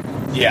that.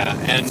 Yeah,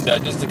 and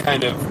just to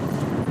kind of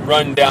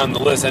run down the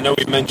list, I know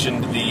we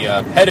mentioned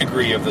the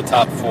pedigree of the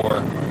top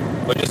 4,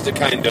 but just to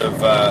kind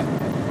of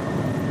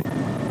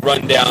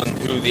run down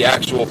who the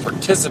actual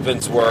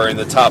participants were in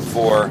the top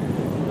 4,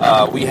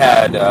 we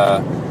had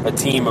a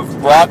team of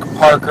Brock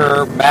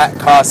Parker, Matt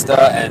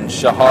Costa, and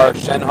Shahar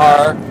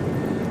Shenhar.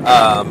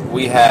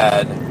 We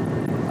had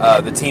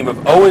the team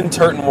of Owen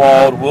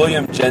Turtenwald,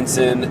 William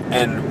Jensen,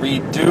 and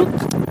Reed Duke.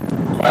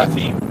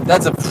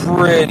 That's a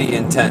pretty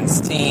intense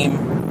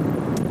team.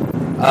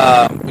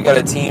 We got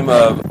a team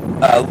of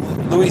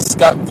Louis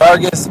Scott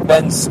Vargas,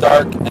 Ben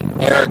Stark,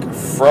 and Eric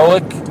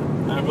Froelich.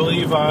 I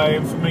believe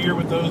I'm familiar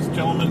with those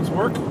gentlemen's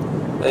work.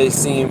 They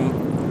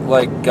seem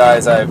like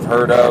guys I've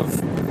heard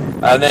of.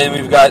 And then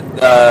we've got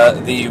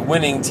the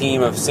winning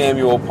team of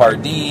Samuel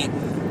Pardee,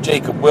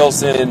 Jacob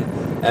Wilson,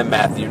 and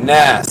Matthew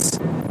Nass.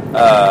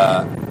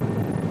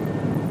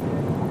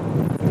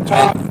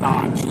 Top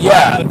notch.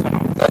 Yeah,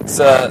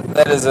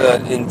 that is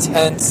an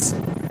intense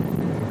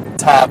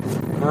top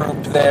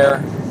group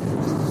there.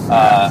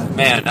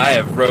 Man, I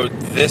have rode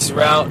this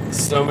route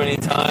so many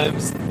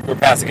times. We're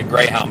passing a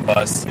Greyhound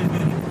bus, and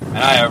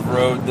I have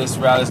rode this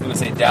route. I was going to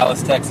say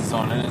Dallas, Texas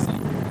on it. It's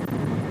like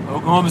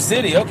Oklahoma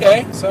City.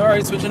 Okay,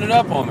 sorry, switching it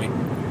up on me.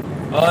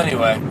 Well,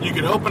 anyway, you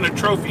could open a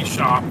trophy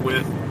shop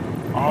with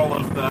all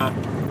of the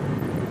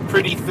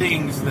pretty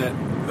things that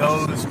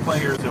those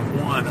players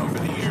have won over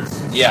the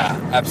years. Yeah,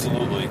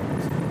 absolutely.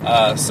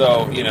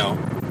 So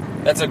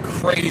that's a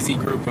crazy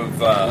group of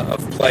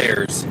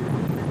players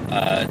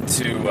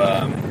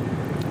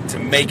to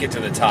make it to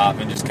the top,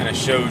 and just kind of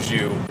shows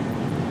you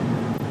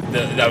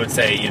I would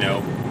say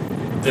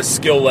the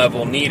skill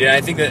level needed.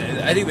 I think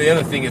the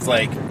other thing is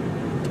like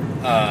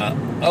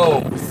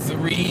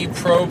 3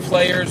 pro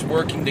players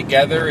working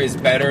together is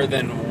better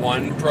than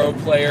 1 pro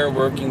player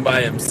working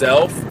by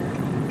himself.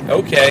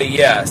 Okay,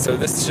 yeah, so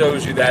this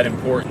shows you that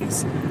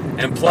importance.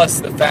 And plus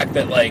the fact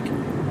that, like,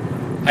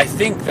 I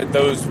think that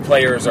those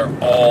players are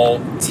all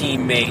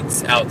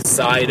teammates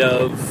outside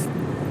of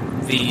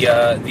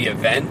the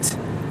event.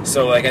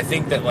 So, like, I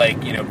think that,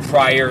 like,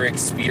 prior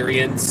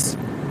experience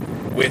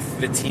with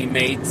the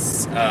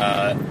teammates.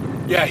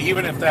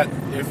 Even if that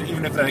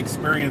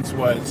experience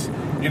was,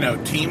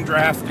 team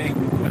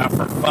drafting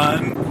for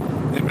fun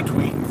in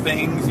between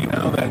things,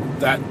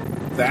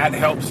 that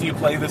helps you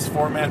play this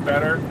format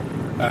better.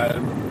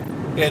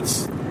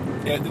 It's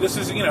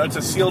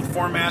a sealed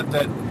format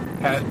that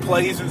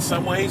plays in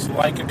some ways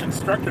like a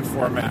constructed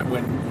format,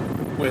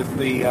 with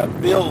the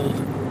build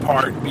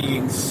part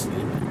being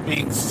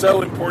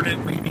so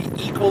important, maybe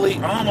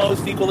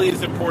almost equally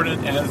as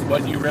important as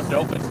what you ripped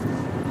open.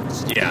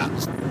 Yeah.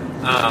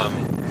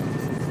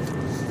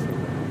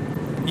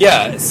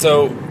 Yeah.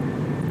 So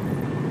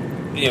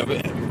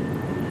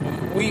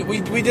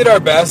we did our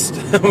best.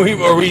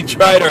 we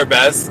tried our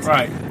best.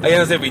 Right. I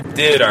gotta say we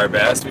did our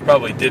best. We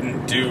probably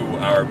didn't do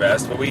our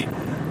best, but we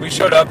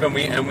showed up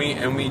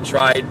and we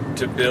tried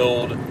to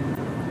build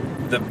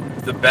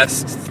the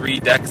best 3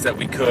 decks that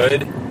we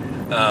could,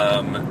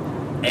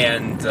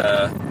 and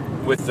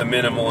with the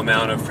minimal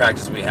amount of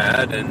practice we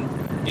had, and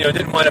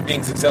didn't wind up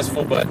being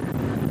successful, but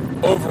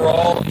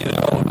overall,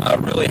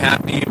 really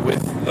happy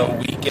with the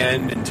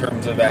weekend in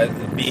terms of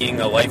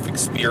being a life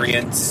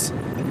experience,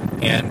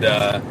 and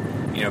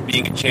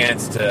being a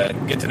chance to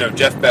get to know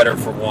Jeff better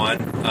for one,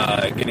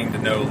 getting to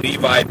know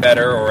Levi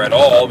better, or at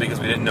all, because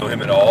we didn't know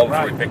him at all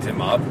before we picked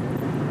him up,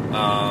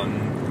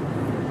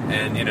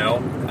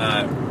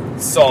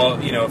 and saw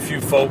a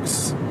few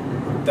folks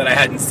that I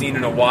hadn't seen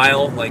in a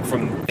while, like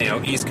from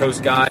East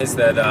Coast guys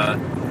that I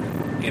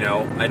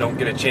don't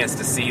get a chance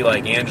to see,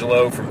 like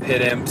Angelo from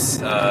Pit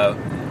Imps.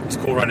 It's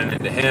cool running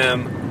into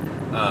him.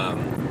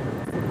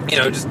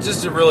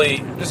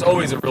 Just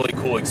always a really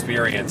cool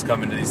experience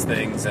coming to these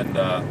things, and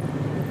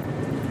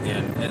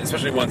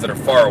especially ones that are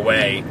far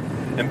away,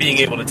 and being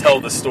able to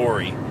tell the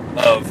story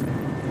of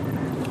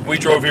we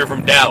drove here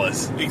from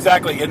Dallas.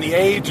 Exactly. In the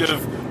age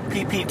of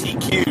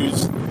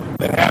PPTQs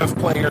that have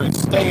players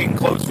staying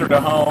closer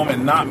to home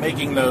and not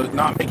making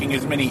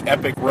as many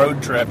epic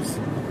road trips,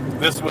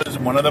 this was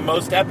one of the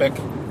most epic.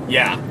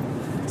 Yeah.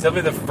 It's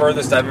definitely the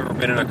furthest I've ever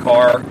been in a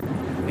car,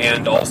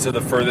 and also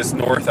the furthest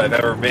north I've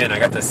ever been. I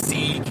got to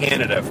see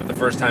Canada for the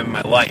first time in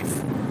my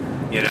life,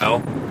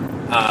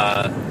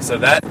 so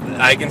that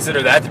I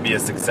consider that to be a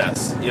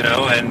success,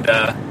 and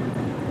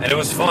and it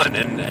was fun.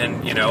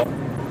 And you know,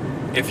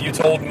 if you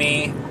told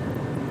me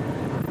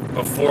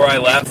before I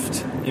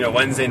left, you know,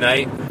 Wednesday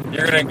night,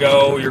 you're going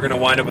to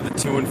wind up with a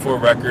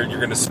 2-4 record, you're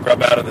going to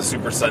scrub out of the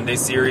Super Sunday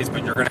series,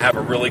 but you're going to have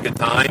a really good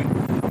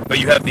time, but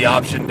you have the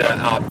option to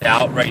opt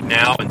out right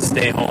now and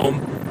stay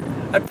home,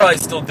 I'd probably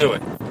still do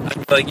it.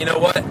 I'd be like, you know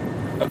what?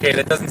 Okay,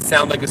 that doesn't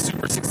sound like a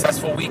super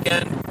successful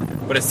weekend,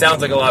 but it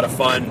sounds like a lot of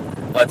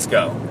fun. Let's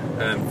go.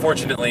 And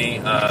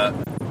fortunately,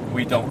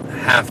 we don't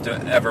have to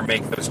ever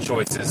make those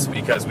choices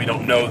because we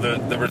don't know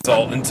the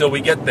result until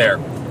we get there.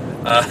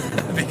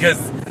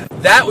 Because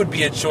that would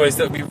be a choice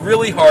that would be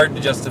really hard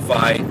to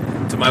justify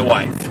to my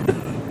wife.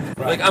 Right.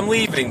 Like, I'm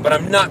leaving, but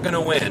I'm not going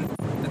to win.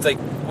 It's like,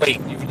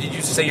 wait, did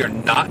you say you're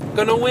not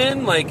going to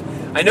win? Like,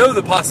 I know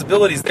the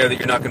possibilities there that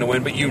you're not going to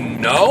win, but you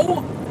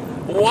know?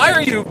 Why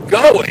are you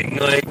going?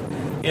 Like,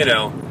 you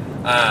know,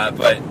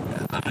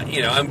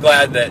 you know, I'm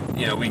glad that,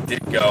 you know, we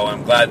did go.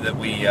 I'm glad that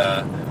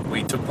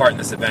we took part in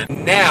this event.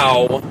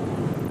 Now,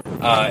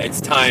 it's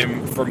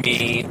time for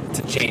me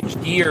to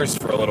change gears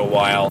for a little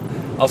while.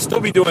 I'll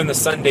still be doing the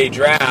Sunday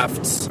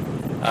drafts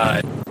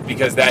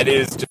because that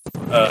is just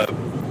a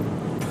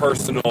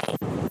personal,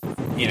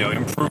 you know,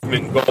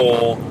 improvement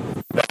goal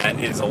that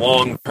is a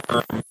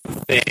long-term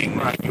thing.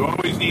 Right. You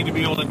always need to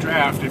be able to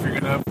draft if you're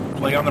going to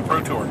play on the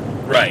Pro Tour.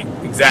 Right.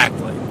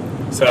 Exactly.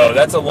 So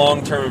that's a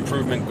long-term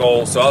improvement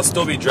goal. So I'll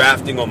still be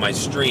drafting on my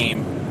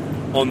stream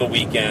on the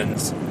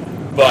weekends,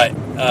 but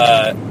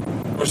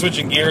we're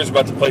switching gears. We're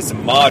about to play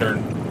some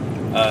Modern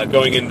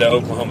going into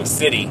Oklahoma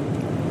City.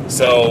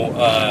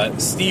 So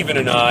Steven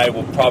and I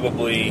will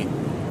probably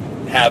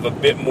have a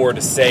bit more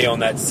to say on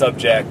that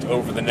subject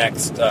over the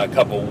next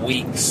couple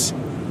weeks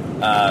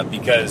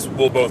because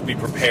we'll both be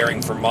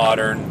preparing for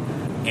Modern,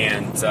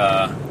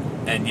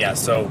 and yeah,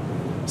 so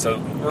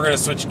we're going to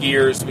switch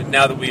gears. But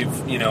now that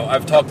we've, you know,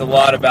 I've talked a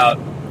lot about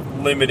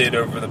Limited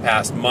over the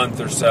past month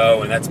or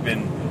so, and that's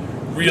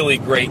been really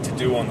great to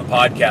do on the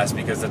podcast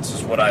because that's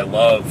just what I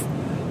love.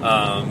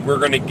 We're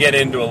going to get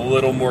into a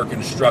little more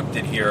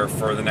constructed here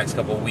for the next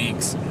couple of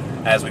weeks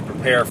as we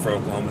prepare for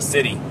Oklahoma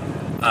City.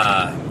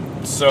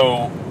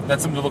 So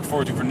that's something to look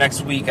forward to for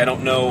next week. I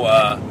don't know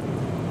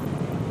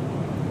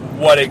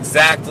what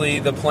exactly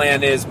the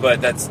plan is,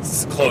 but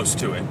that's close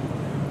to it.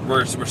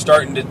 We're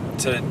starting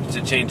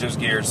to change those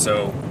gears,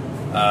 so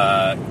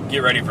get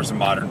ready for some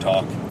Modern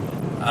talk.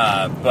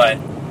 But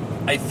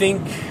I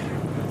think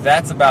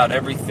that's about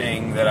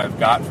everything that I've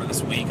got for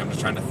this week. I'm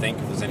just trying to think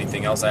if there's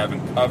anything else I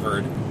haven't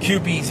covered.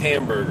 Kewpie's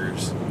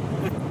Hamburgers.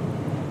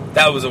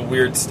 That was a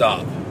weird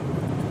stop.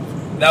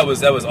 That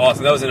was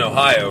awesome. That was in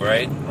Ohio,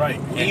 right? Right.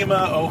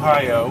 Lima,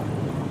 Ohio.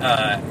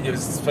 It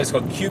was this place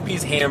called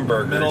Kewpie's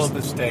Hamburgers. Middle of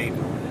the state.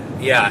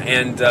 Yeah,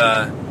 and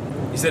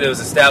you said it was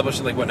established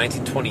in, like, what,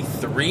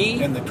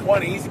 1923? In the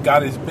 20s,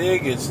 got as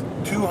big as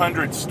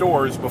 200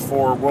 stores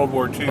before World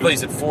War II. I thought you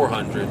said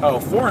 400.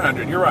 Oh,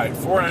 400, you're right.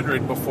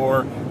 400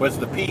 before was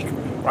the peak,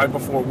 right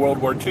before World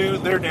War II.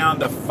 They're down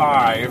to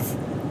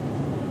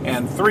 5,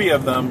 and 3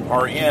 of them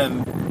are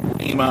in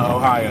Lima,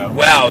 Ohio.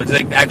 Wow, it's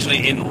like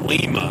actually in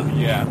Lima.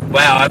 Yeah.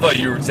 Wow, I thought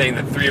you were saying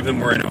that 3 of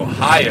them were in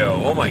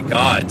Ohio. Oh my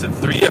God, so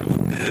 3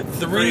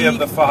 of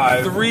the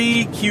 5.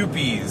 3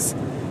 Kewpies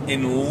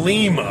in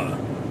Lima.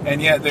 And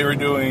yet they were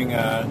doing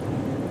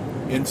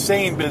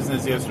insane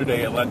business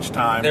yesterday at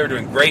lunchtime. They were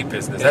doing great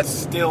business. That's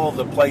still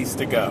the place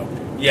to go.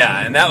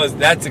 Yeah, and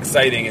that's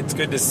exciting. It's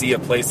good to see a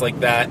place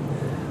like that,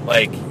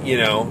 like, you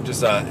know,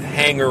 just a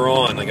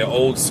hanger-on, like an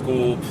old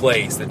school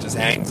place that just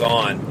hangs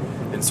on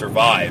and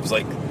survives.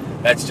 Like,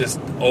 that's just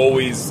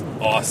always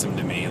awesome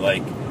to me.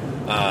 Like,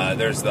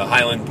 there's the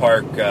Highland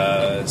Park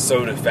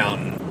soda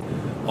fountain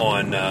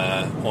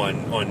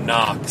on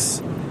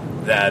Knox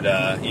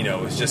that you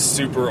know, is just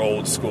super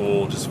old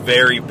school, just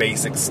very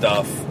basic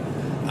stuff.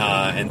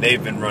 And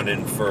they've been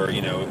running for,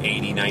 you know,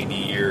 80, 90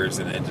 years,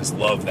 and I just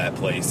love that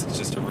place. It's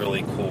just a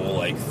really cool,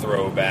 like,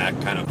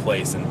 throwback kind of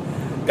place, and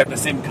got the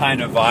same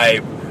kind of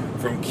vibe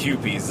from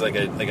Kewpie's, like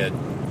a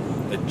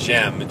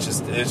gem. It's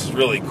just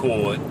really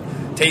cool.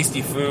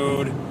 Tasty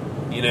food,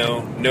 you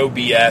know, no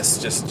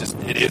BS, just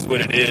it is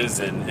what it is,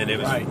 and it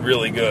was right.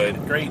 Really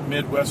good. Great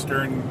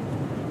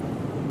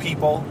Midwestern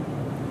people.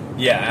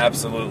 Yeah,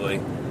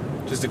 absolutely.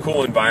 Just a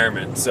cool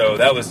environment. So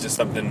that was just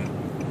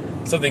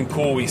something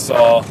cool we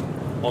saw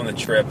on the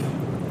trip,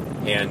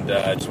 and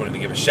I just wanted to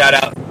give a shout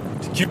out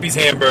to Kewpie's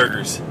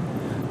Hamburgers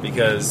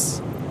because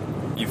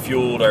you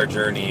fueled our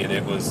journey and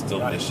it was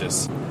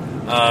delicious.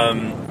 I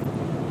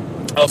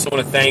also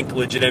want to thank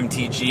Legit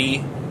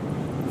MTG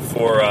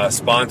for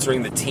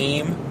sponsoring the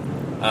team.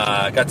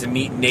 I got to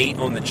meet Nate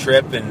on the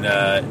trip,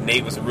 and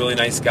Nate was a really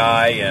nice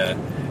guy.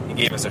 He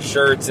gave us our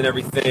shirts and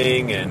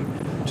everything,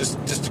 and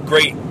just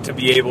great to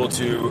be able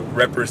to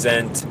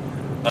represent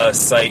a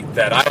site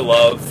that I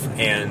love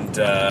and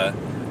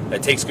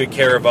that takes good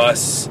care of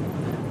us.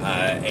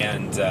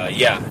 And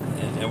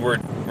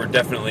we're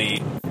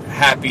definitely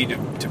happy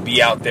to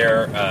be out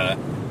there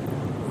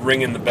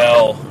ringing the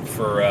bell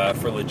for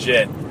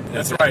Legit.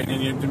 That's right,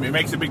 and it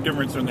makes a big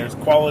difference when there's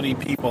quality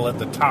people at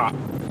the top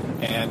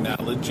and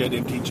legit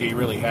MTG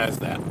really has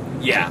that.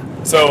 Yeah.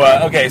 So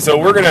okay, so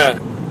we're gonna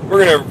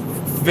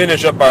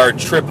finish up our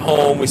trip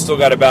home. We still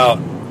got about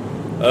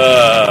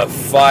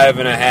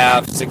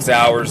 5.5, 6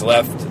 hours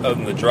left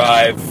of the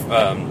drive.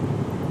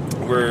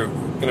 We're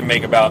gonna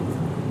make about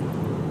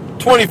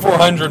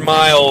 2,400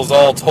 miles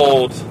all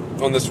told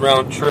on this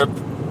round trip.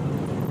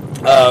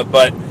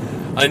 But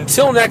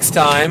until next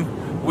time,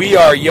 we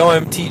are Yo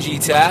MTG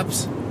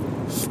Taps.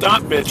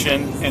 Stop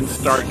bitching and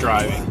start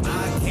driving.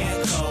 I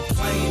can't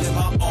complain in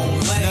my own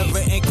lane. Never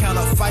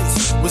encounter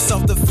fights with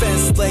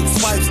self-defense, leg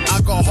swipes,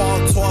 alcohol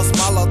toss,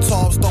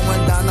 molotovs,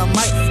 throwing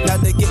dynamite. Now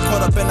they get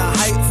caught up in a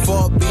hype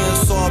for being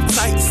so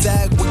uptight.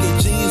 Sag with your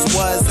jeans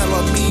was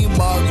hella mean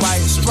mug,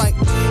 right strike.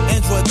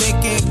 Android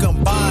thinking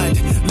combined.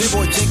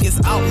 Leroy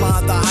Jenkins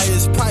outlined the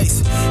highest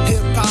price.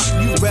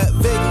 Hip-hop, you rap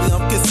vaguely.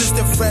 I'm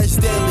consistent, fresh,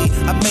 daily.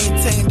 I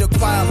maintained a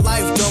quiet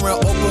life during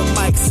open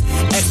mics.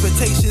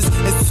 Expectations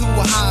is too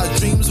high.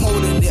 Dreams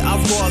holding it.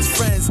 I've lost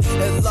friends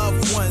and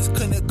loved ones.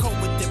 Couldn't cope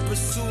with it.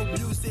 Pursue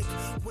music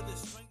with a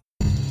strength.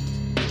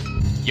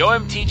 Yo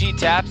MTG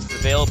Taps is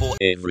available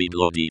every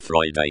bloody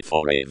Friday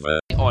forever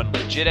on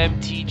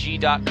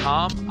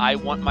legitmtg.com,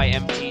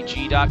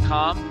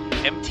 iwantmymtg.com,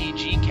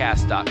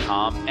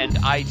 mtgcast.com, and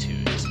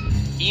iTunes.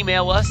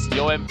 Email us,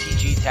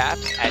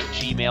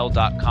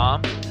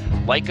 yomtgtaps@gmail.com.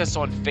 Like us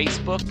on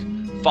Facebook.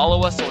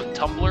 Follow us on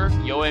Tumblr,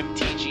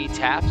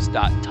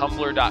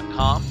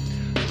 yomtgtaps.tumblr.com.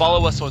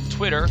 Follow us on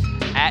Twitter,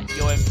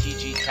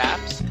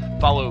 @yomtgtaps.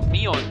 Follow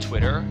me on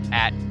Twitter,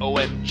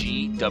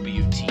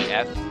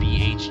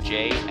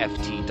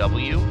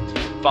 @OMGWTFBHJFTW.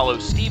 Follow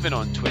Steven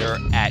on Twitter,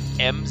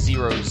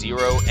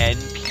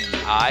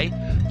 @M00NPI.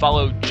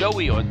 Follow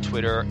Joey on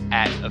Twitter,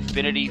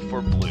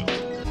 @AffinityForBlue.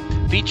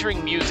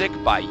 Featuring music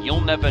by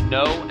You'll Never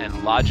Know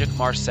and Logic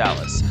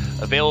Marsalis.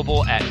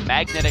 Available at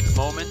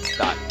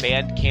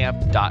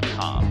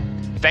magneticmoments.bandcamp.com.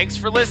 Thanks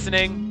for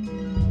listening.